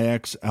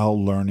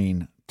IXL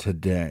Learning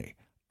today.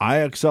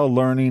 IXL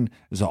Learning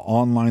is an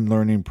online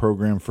learning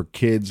program for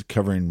kids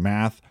covering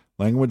math,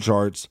 language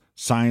arts,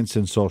 science,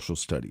 and social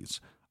studies.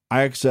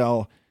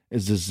 IXL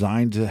is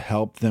designed to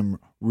help them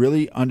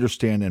really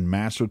understand and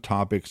master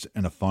topics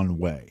in a fun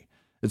way.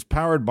 It's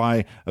powered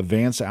by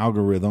advanced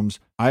algorithms.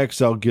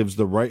 IXL gives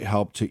the right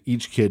help to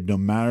each kid no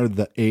matter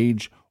the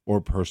age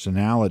or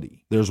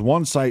personality. There's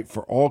one site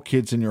for all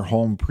kids in your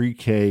home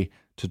pre-K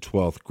to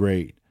 12th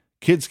grade.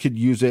 Kids could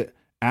use it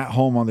at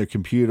home on their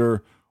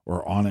computer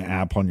or on an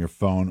app on your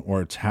phone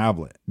or a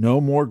tablet. No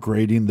more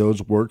grading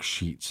those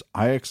worksheets.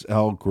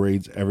 IXL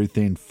grades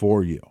everything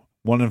for you.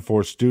 1 in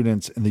 4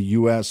 students in the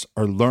U.S.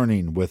 are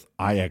learning with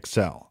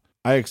IXL.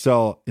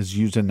 IXL is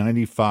used in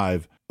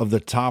 95 of the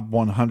top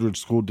 100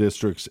 school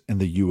districts in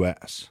the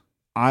U.S.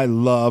 I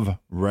love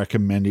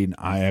recommending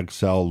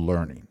IXL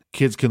Learning.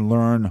 Kids can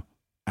learn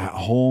at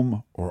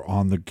home or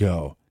on the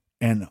go.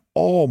 And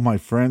all my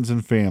friends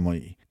and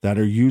family that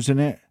are using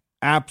it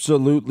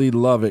absolutely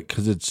love it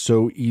because it's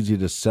so easy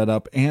to set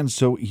up and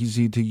so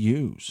easy to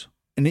use.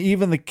 And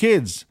even the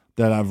kids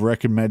that I've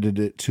recommended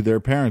it to their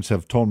parents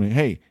have told me,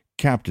 hey,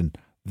 Captain,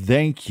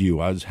 thank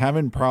you. I was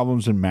having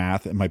problems in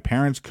math and my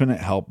parents couldn't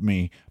help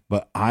me,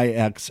 but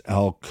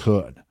IXL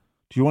could.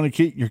 Do you want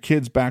to get your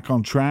kids back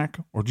on track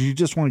or do you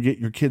just want to get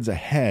your kids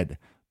ahead?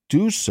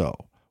 Do so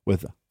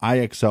with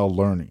IXL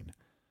Learning.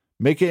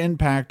 Make an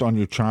impact on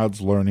your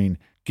child's learning.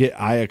 Get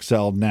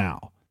IXL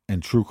now.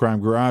 And True Crime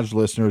Garage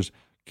listeners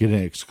get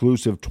an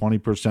exclusive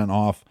 20%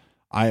 off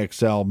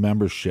IXL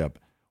membership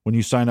when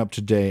you sign up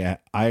today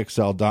at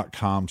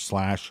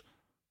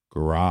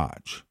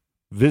IXL.com/garage.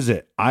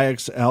 Visit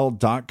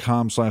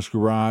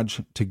IXL.com/garage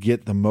to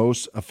get the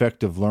most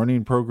effective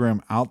learning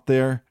program out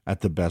there at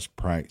the best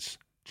price.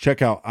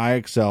 Check out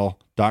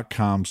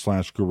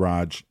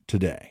IXL.com/garage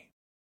today.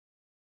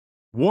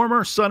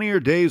 Warmer, sunnier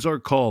days are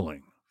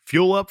calling.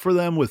 Fuel up for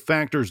them with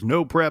Factor's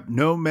no prep,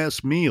 no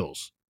mess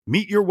meals.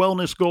 Meet your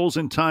wellness goals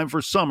in time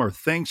for summer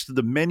thanks to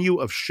the menu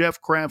of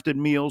chef-crafted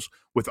meals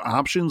with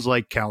options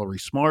like Calorie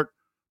Smart,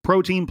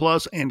 Protein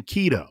Plus, and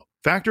Keto.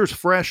 Factor's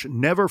fresh,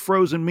 never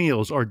frozen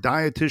meals are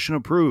dietitian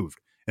approved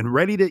and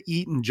ready to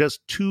eat in just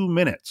 2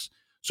 minutes.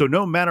 So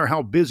no matter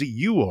how busy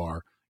you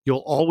are, you'll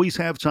always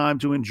have time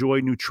to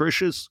enjoy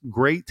nutritious,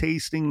 great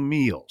tasting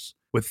meals.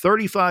 With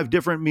 35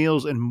 different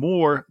meals and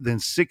more than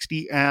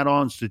 60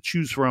 add-ons to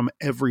choose from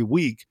every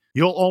week,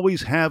 you'll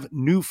always have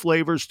new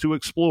flavors to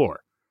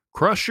explore.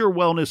 Crush your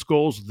wellness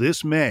goals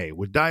this May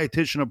with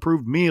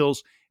dietitian-approved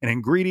meals and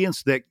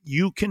ingredients that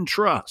you can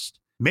trust.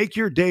 Make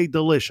your day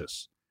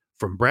delicious,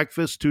 from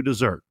breakfast to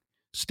dessert.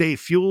 Stay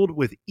fueled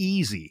with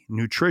easy,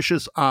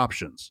 nutritious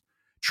options.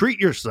 Treat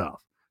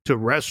yourself to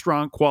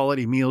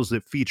restaurant-quality meals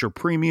that feature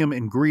premium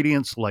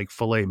ingredients like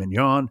filet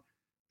mignon,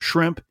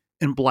 shrimp,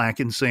 and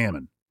blackened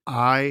salmon.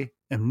 I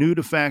am new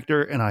to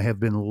Factor, and I have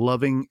been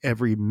loving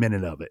every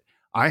minute of it.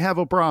 I have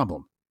a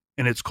problem,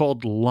 and it's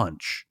called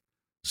lunch.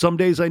 Some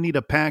days I need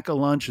to pack a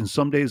lunch, and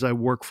some days I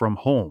work from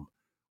home.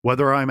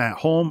 Whether I'm at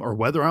home or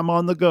whether I'm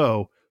on the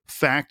go,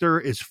 Factor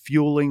is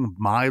fueling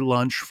my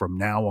lunch from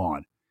now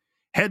on.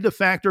 Head to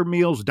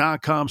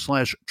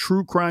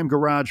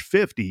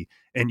factormeals.com/truecrimegarage50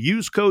 and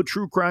use code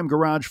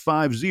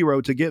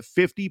truecrimegarage50 to get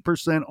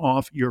 50%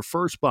 off your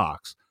first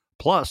box,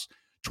 plus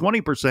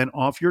 20%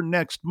 off your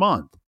next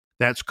month.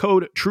 That's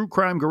code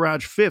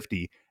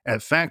truecrimegarage50 at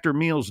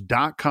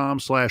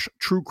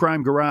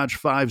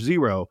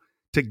factormeals.com/truecrimegarage50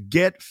 to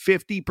get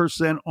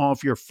 50%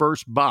 off your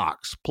first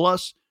box,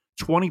 plus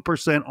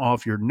 20%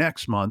 off your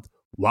next month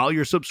while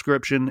your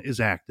subscription is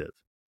active.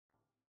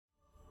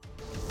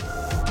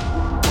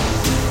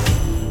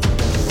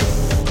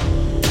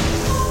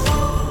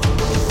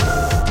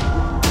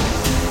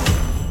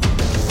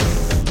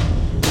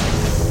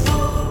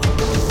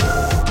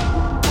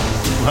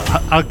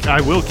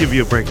 I will give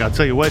you a break. I'll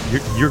tell you what,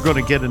 you're going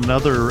to get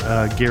another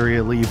Gary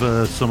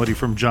Oliva, somebody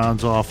from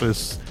John's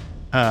office,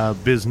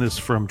 business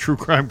from True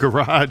Crime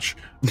Garage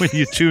when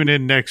you tune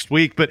in next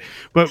week. But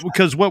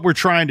because what we're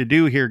trying to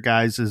do here,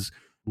 guys, is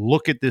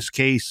look at this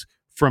case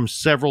from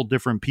several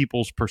different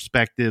people's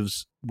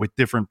perspectives with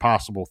different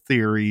possible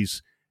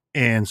theories.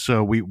 And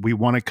so we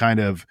want to kind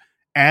of,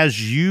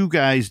 as you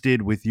guys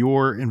did with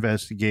your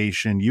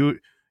investigation, you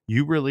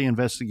really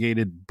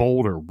investigated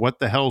Boulder. What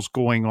the hell's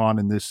going on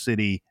in this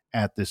city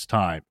at this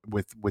time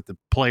with the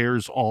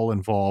players all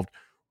involved?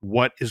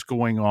 What is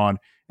going on?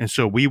 And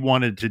so we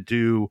wanted to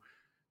do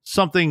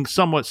something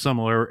somewhat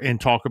similar and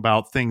talk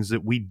about things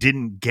that we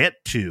didn't get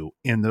to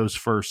in those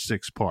first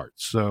 6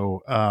 parts.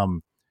 So,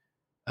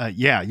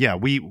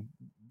 we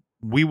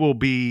will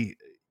be,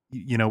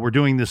 we're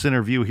doing this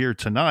interview here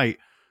tonight,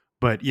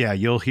 but yeah,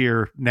 you'll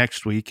hear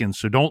next week. And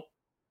so don't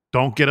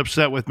get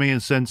upset with me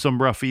and send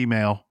some rough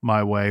email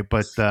my way,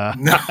 but No.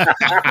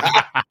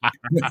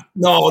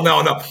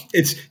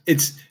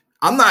 It's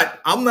I'm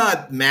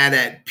not mad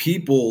at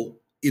people,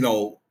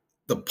 the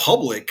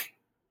public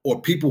or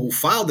people who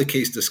filed the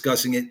case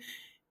discussing it.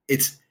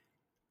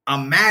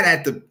 I'm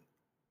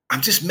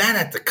just mad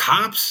at the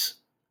cops.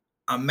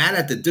 I'm mad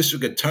at the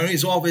district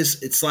attorney's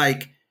office. It's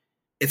like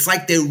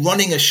they're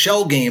running a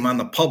shell game on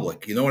the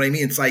public. You know what I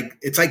mean? It's like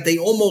they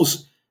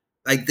almost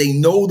like they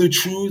know the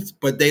truth,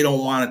 but they don't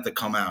want it to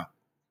come out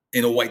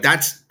in a way.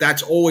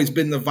 That's always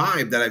been the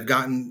vibe that I've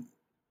gotten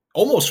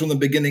almost from the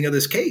beginning of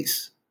this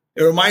case.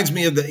 It reminds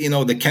me of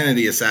the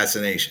Kennedy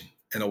assassination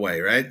in a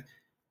way, right?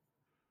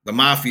 The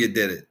mafia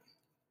did it.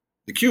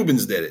 The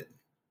Cubans did it.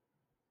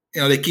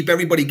 They keep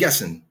everybody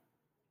guessing,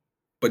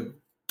 but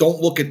don't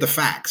look at the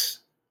facts.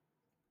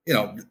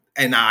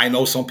 And I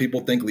know some people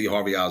think Lee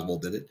Harvey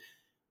Oswald did it,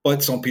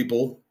 but some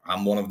people,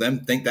 I'm one of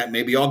them, think that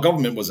maybe our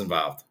government was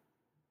involved.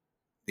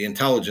 The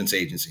intelligence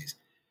agencies.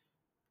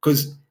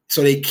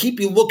 So they keep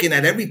you looking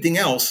at everything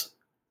else,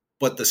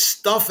 but the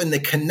stuff and the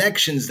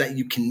connections that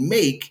you can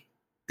make,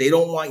 they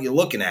don't want you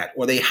looking at,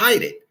 or they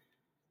hide it.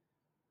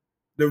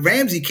 The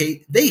Ramsey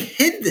case, they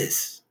hid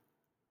this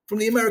from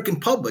the American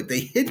public.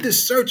 They hid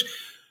this search.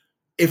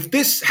 If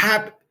this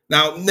happened,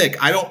 now, Nick,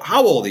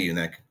 how old are you,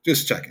 Nick?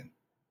 Just checking.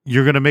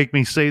 You're going to make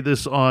me say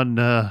this on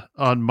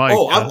Mike.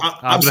 Oh,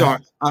 I'm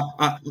sorry.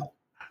 I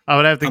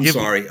would have to I'm give.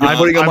 sorry. I'm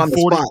putting him on the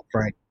spot,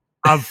 Frank.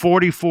 I'm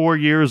 44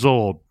 years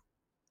old.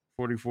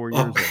 44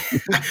 years old.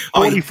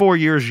 44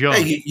 years young.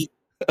 Hey,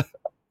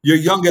 you're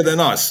younger than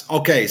us.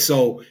 Okay,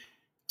 so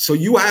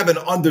you have an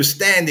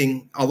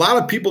understanding. A lot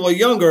of people are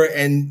younger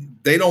and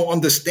they don't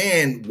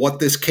understand what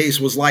this case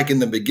was like in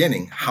the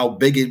beginning, how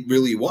big it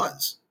really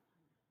was.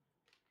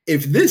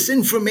 If this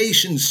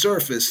information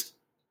surfaced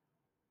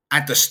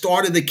at the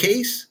start of the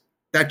case,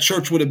 that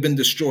church would have been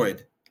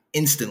destroyed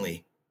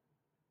instantly.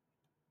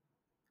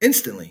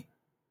 Instantly.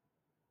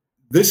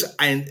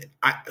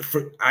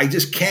 I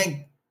just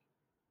can't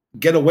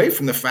get away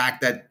from the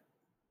fact that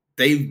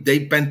they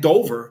bent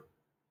over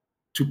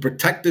to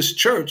protect this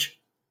church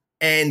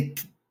and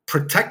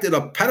protected a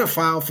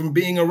pedophile from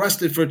being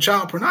arrested for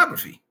child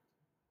pornography.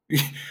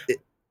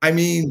 I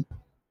mean,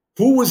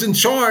 who was in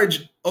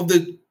charge of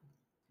the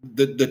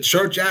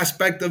church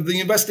aspect of the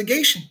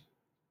investigation?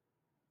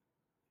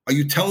 Are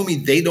you telling me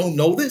they don't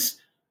know this?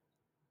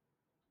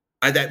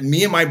 That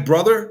me and my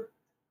brother,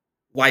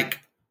 like,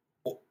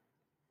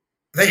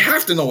 they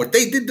have to know it.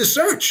 They did the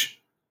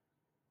search.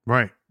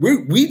 Right.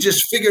 We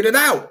just figured it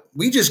out.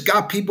 We just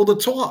got people to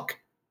talk.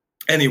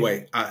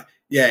 Anyway,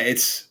 yeah,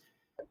 it's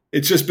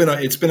just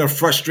been a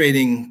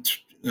frustrating,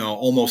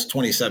 almost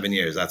 27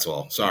 years. That's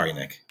all. Sorry,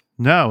 Nick.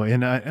 No,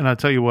 and I'll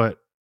tell you what,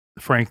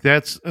 Frank,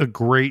 that's a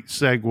great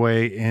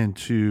segue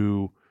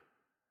into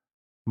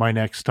my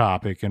next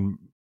topic, and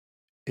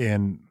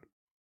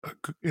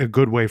a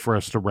good way for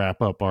us to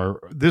wrap up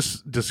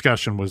this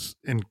discussion was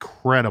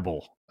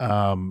incredible.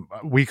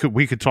 We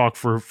could talk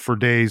for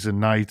days and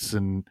nights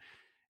and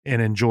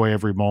enjoy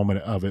every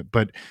moment of it.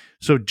 But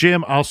so,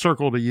 Jim, I'll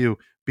circle to you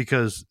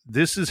because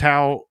this is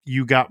how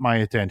you got my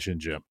attention,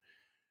 Jim.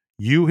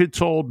 You had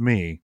told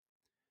me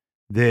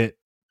that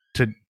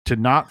to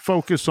not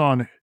focus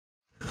on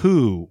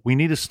who, we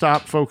need to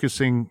stop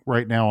focusing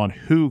right now on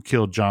who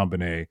killed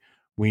JonBenet.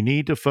 We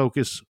need to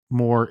focus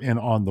more in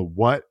on the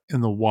what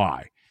and the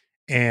why.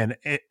 And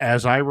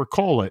as I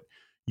recall it,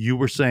 you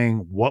were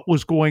saying what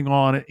was going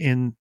on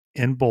in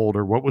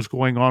Boulder, what was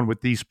going on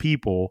with these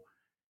people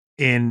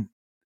in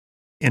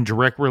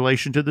direct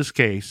relation to this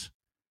case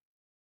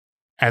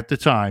at the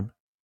time.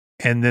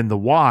 And then the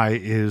why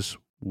is,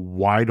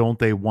 why don't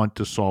they want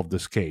to solve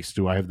this case?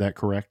 Do I have that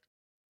correct?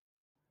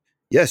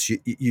 Yes,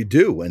 you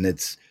do. And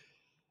it's,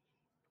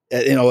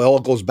 it all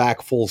goes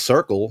back full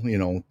circle,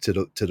 to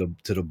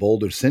the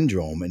Boulder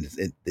syndrome. And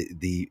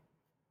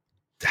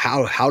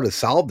how to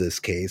solve this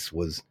case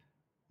was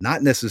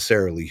not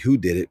necessarily who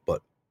did it,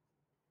 but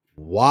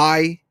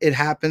why it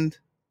happened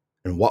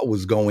and what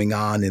was going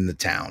on in the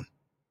town.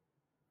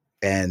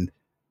 And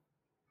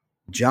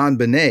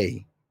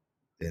JonBenet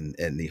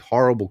and the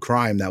horrible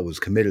crime that was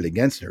committed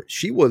against her,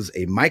 she was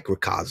a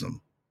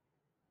microcosm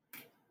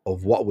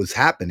of what was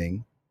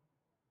happening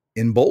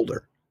in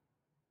Boulder.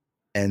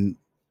 And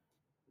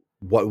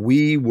what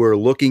we were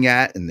looking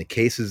at and the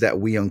cases that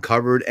we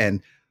uncovered,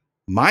 and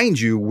mind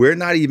you, we're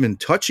not even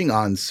touching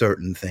on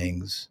certain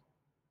things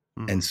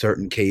and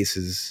certain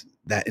cases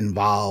that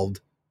involved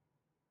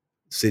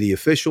city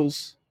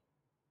officials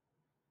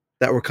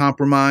that were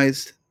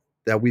compromised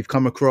that we've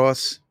come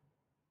across.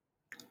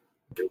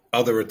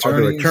 Other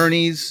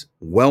attorneys,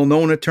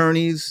 well-known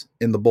attorneys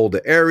in the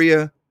Boulder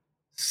area,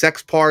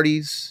 sex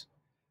parties.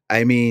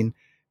 I mean,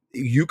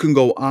 you can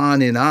go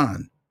on and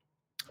on.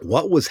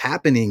 What was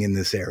happening in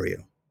this area?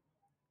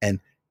 And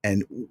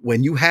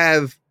when you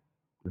have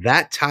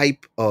that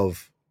type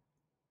of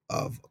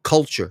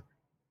culture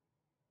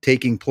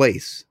taking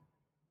place,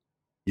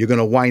 you're going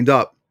to wind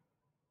up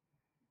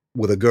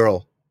with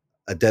a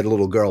dead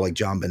little girl like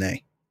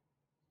JonBenet.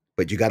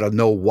 But you got to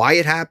know why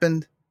it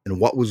happened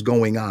and what was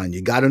going on.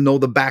 You got to know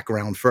the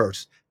background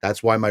first.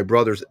 That's why my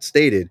brothers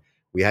stated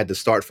we had to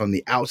start from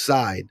the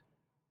outside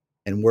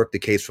and work the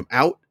case from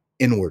out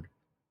inward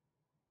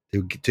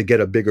to get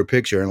a bigger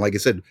picture. And like I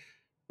said,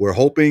 we're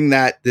hoping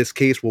that this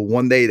case will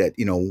one day that,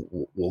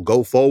 will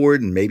go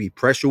forward, and maybe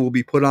pressure will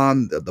be put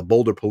on the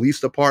Boulder Police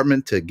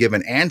Department to give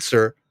an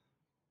answer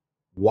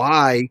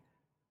why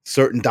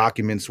certain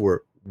documents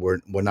were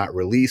not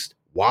released,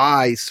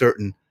 why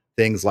certain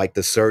things like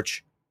the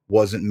search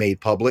wasn't made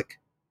public.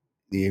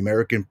 The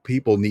American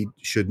people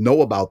should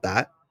know about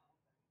that.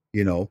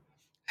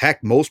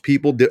 Heck, most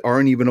people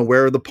aren't even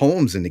aware of the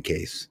poems in the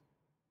case.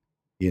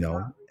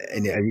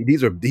 And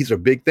these are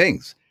big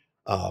things.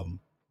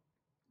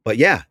 But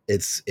yeah,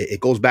 it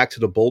goes back to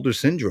the Boulder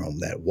syndrome,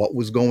 that what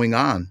was going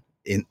on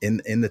in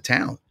the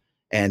town.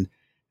 And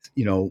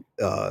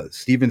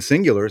Stephen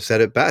Singular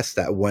said it best,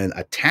 that when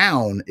a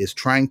town is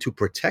trying to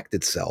protect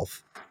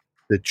itself,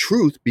 the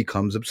truth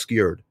becomes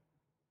obscured.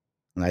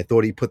 And I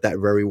thought he put that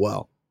very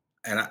well.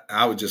 And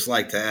I would just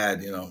like to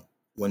add,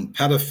 when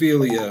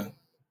pedophilia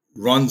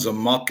runs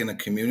amok in a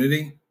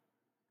community,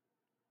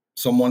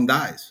 someone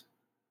dies.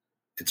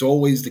 It's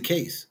always the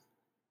case.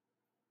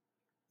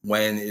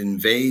 When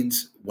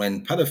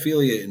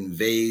pedophilia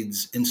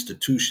invades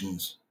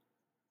institutions,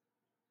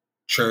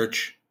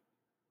 church,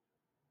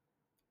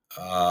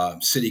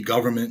 city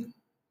government,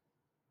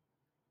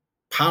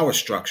 power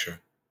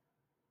structure,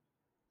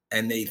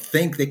 and they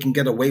think they can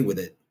get away with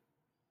it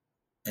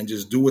and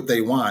just do what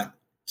they want,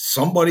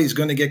 somebody's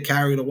going to get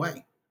carried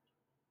away.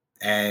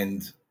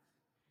 And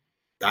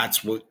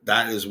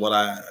that is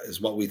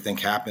what we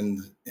think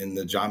happened in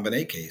the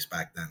JonBenet case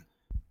back then.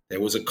 There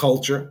was a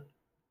culture.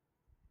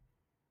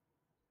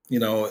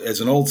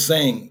 As an old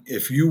saying,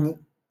 if you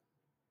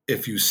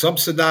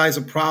subsidize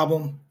a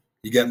problem,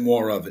 you get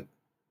more of it.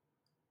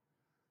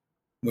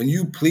 When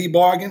you plea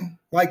bargain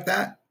like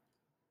that,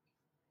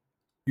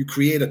 you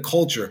create a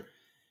culture.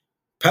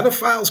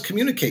 Pedophiles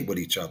communicate with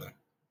each other.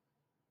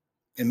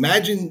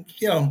 Imagine,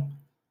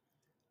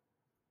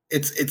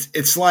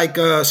 it's like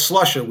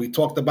Slusher. We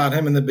talked about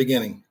him in the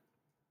beginning.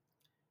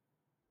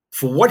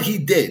 For what he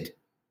did,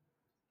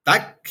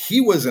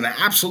 he was an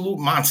absolute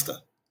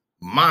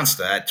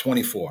monster at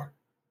 24.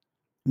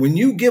 When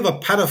you give a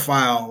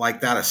pedophile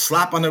like that a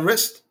slap on the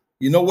wrist,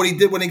 you know what he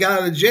did when he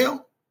got out of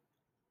jail?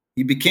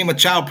 He became a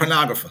child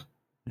pornographer.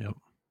 Yep.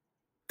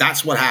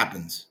 That's what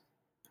happens.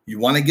 You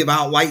want to give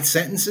out light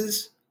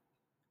sentences?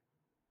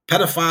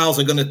 Pedophiles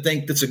are going to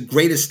think that's the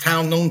greatest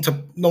town known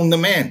to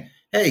man.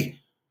 Hey,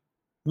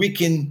 we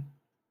can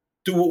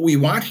do what we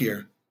want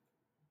here.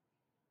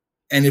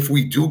 And if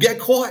we do get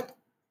caught,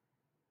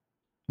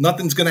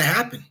 nothing's going to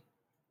happen.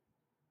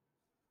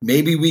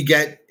 Maybe we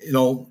get,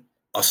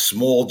 a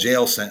small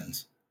jail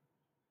sentence.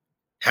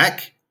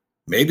 Heck,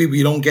 maybe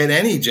we don't get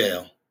any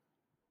jail,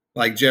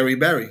 like Jerry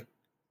Berry.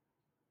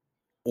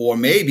 Or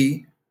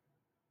maybe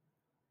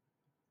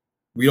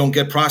we don't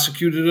get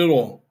prosecuted at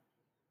all.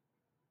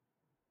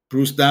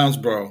 Bruce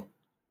Downsboro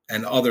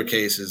and other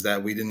cases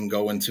that we didn't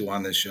go into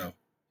on this show.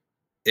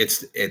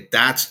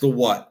 That's the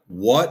what.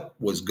 What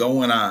was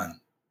going on?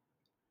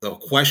 The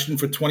question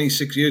for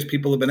 26 years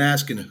people have been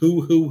asking,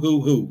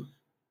 who?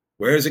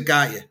 Where has it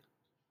got you?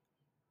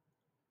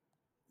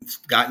 It's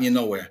gotten you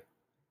nowhere.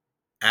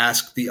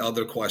 Ask the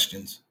other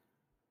questions.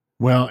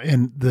 Well,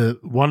 and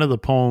one of the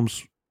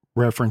poems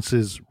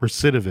references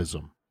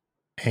recidivism.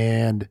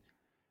 And,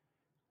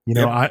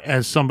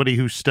 as somebody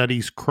who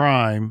studies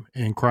crime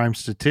and crime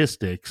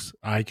statistics,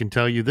 I can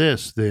tell you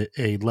this, that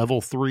a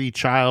level 3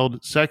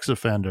 child sex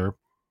offender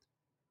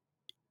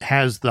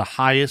has the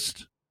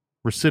highest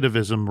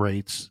recidivism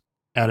rates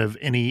out of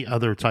any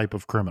other type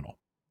of criminal.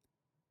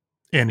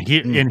 And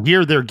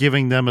here they're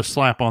giving them a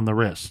slap on the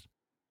wrist.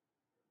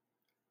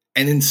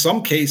 And in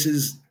some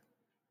cases,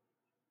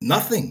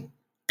 nothing.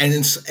 And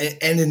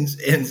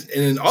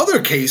in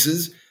other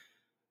cases,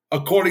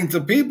 according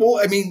to people,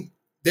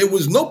 there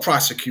was no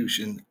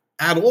prosecution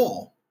at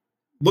all.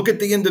 Look at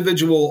the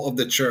individual of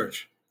the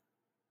church.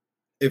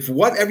 If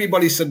what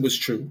everybody said was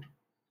true,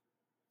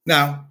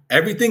 now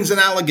everything's an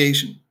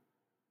allegation.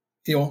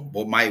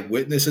 What my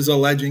witness is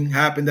alleging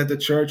happened at the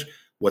church,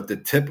 what the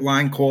tip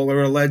line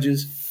caller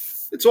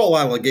alleges, it's all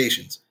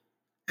allegations.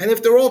 And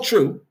if they're all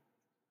true,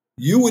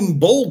 you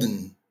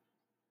embolden.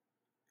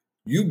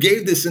 You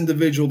gave this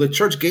individual, the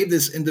church gave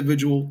this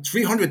individual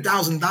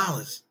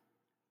 $300,000.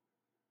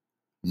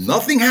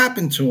 Nothing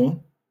happened to him.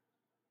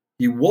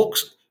 He woke.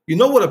 You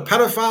know what a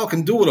pedophile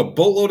can do with a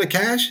boatload of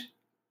cash?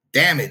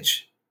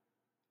 Damage.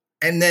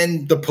 And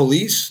then the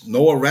police,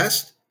 no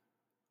arrest.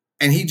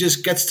 And he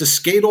just gets to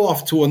skate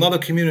off to another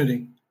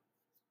community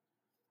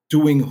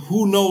doing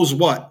who knows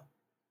what.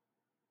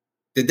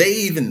 Did they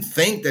even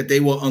think that they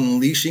were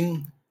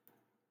unleashing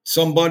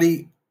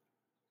somebody?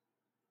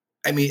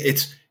 That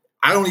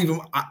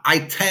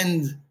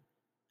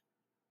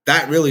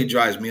really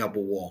drives me up a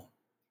wall.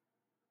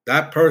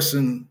 That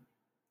person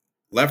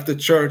left the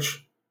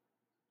church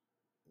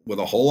with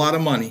a whole lot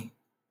of money.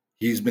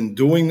 He's been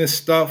doing this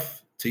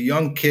stuff to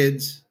young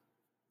kids,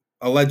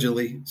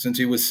 allegedly, since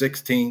he was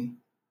 16.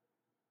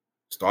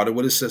 Started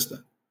with his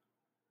sister.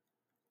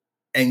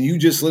 And you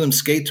just let him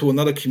skate to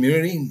another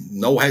community,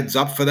 no heads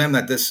up for them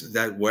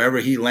that wherever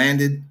he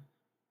landed,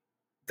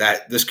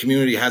 that this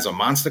community has a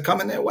monster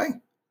coming their way.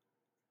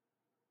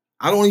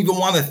 I don't even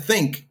want to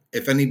think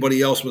if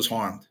anybody else was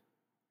harmed.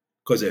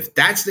 Because if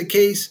that's the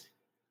case,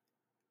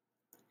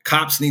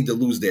 cops need to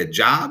lose their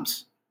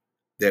jobs,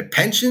 their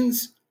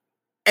pensions,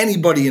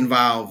 anybody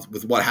involved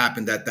with what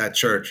happened at that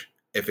church,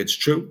 if it's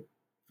true,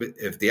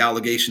 if the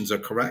allegations are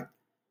correct,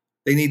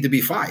 they need to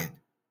be fired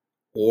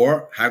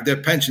or have their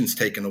pensions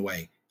taken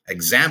away.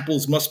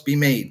 Examples must be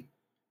made.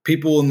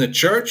 People in the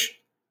church,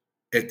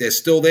 if they're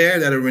still there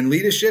that are in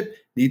leadership,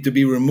 need to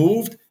be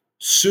removed,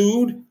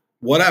 sued,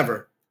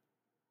 whatever.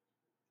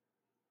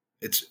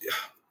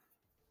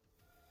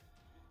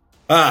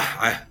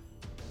 I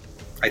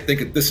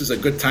think this is a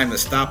good time to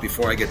stop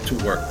before I get too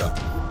worked up.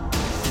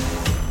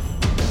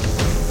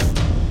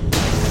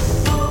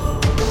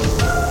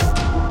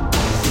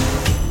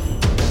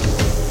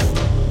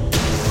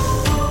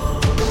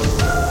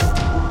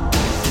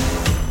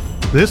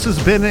 This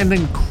has been an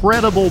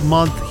incredible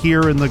month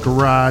here in the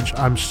garage.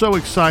 I'm so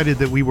excited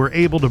that we were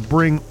able to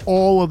bring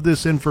all of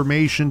this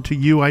information to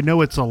you. I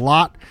know it's a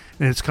lot,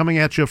 and it's coming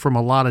at you from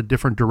a lot of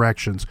different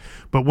directions.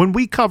 But when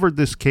we covered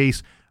this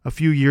case a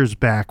few years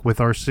back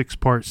with our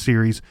 6-part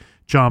series,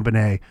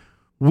 JonBenet,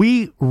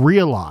 we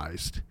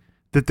realized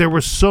that there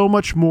was so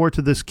much more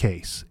to this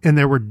case, and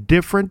there were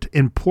different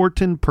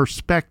important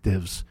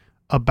perspectives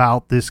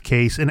about this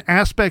case and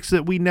aspects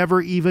that we never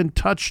even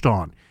touched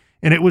on.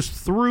 And it was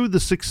through the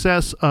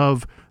success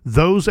of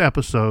those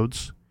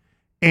episodes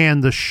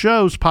and the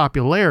show's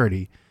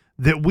popularity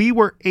that we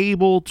were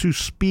able to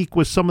speak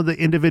with some of the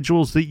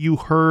individuals that you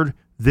heard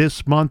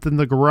this month in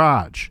the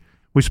garage.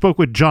 We spoke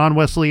with John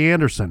Wesley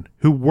Anderson,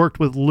 who worked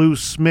with Lou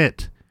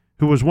Smith,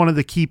 who was one of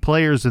the key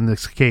players in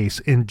this case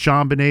in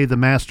JonBenet the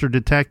Master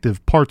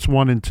Detective, Parts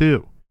 1 and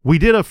 2. We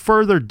did a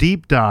further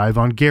deep dive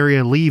on Gary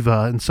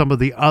Oliva and some of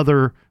the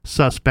other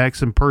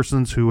suspects and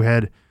persons who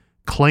had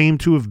claimed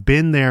to have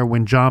been there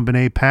when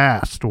JonBenet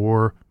passed,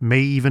 or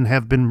may even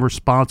have been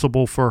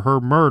responsible for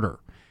her murder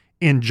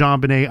in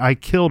JonBenet I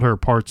Killed Her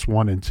Parts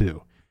 1 and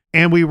 2.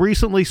 And we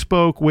recently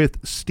spoke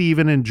with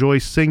Stephen and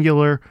Joyce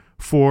Singular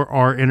for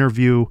our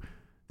interview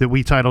that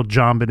we titled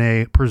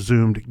JonBenet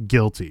Presumed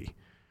Guilty.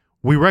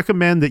 We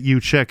recommend that you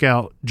check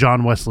out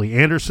John Wesley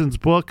Anderson's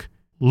book,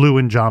 Lou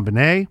and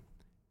JonBenet,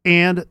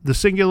 and the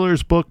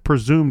Singular's book,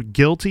 Presumed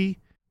Guilty.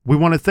 We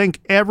want to thank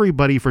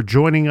everybody for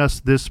joining us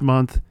this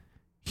month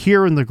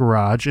here in the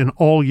garage and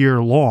all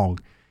year long.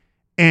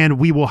 And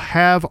we will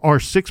have our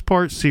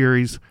 6-part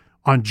series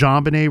on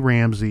JonBenet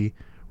Ramsey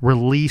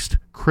released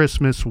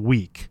Christmas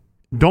week.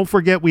 Don't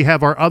forget, we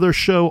have our other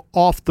show,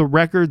 Off the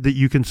Record, that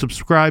you can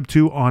subscribe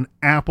to on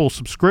Apple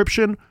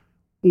subscription,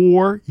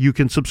 or you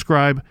can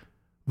subscribe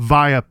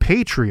via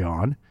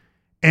Patreon.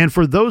 And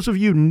for those of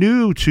you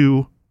new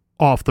to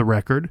Off the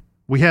Record,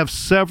 we have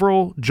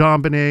several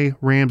JonBenet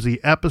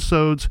Ramsey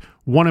episodes,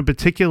 one in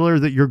particular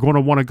that you're going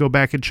to want to go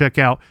back and check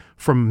out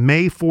from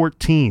May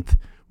 14th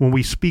when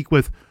we speak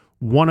with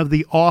one of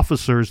the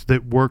officers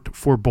that worked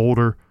for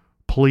Boulder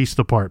Police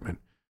Department.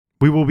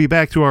 We will be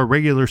back to our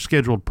regular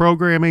scheduled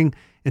programming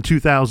in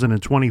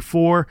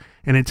 2024.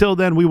 And until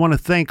then, we want to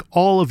thank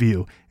all of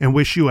you and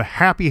wish you a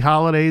happy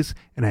holidays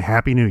and a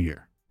happy new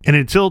year. And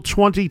until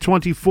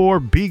 2024,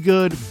 be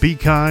good, be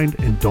kind,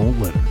 and don't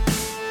litter.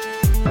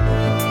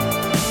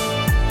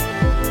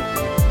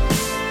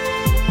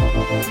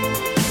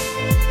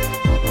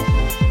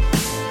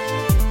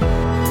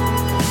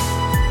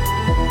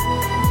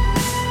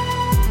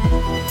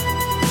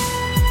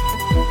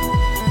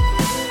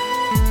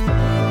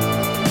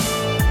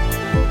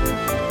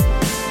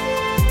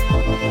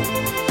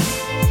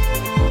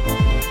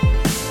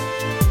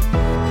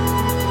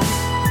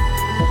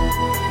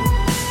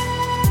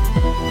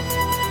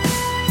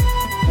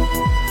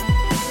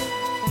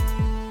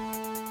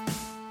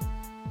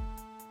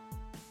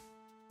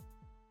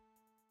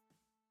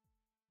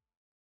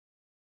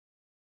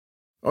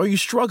 Are you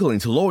struggling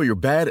to lower your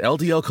bad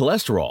LDL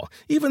cholesterol,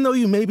 even though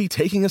you may be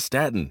taking a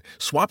statin,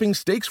 swapping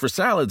steaks for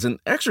salads, and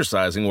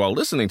exercising while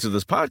listening to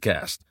this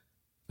podcast?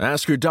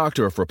 Ask your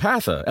doctor if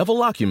Repatha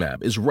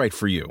Evolocumab is right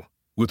for you.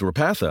 With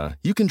Repatha,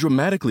 you can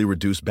dramatically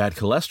reduce bad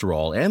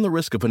cholesterol and the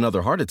risk of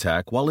another heart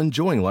attack while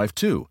enjoying life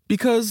too,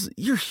 because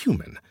you're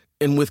human.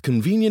 And with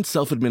convenient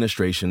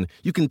self-administration,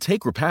 you can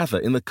take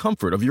Repatha in the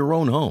comfort of your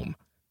own home.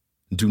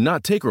 Do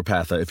not take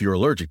Repatha if you're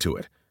allergic to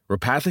it.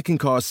 Repatha can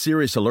cause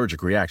serious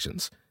allergic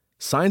reactions.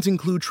 Signs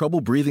include trouble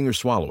breathing or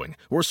swallowing,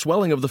 or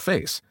swelling of the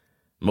face.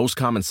 Most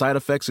common side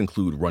effects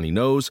include runny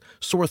nose,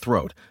 sore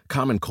throat,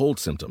 common cold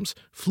symptoms,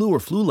 flu or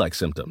flu-like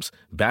symptoms,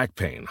 back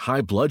pain, high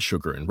blood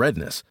sugar and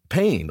redness,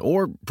 pain,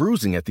 or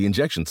bruising at the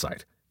injection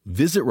site.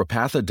 Visit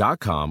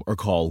Repatha.com or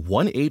call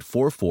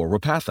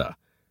 1-844-REPATHA.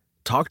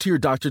 Talk to your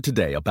doctor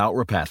today about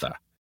Repatha.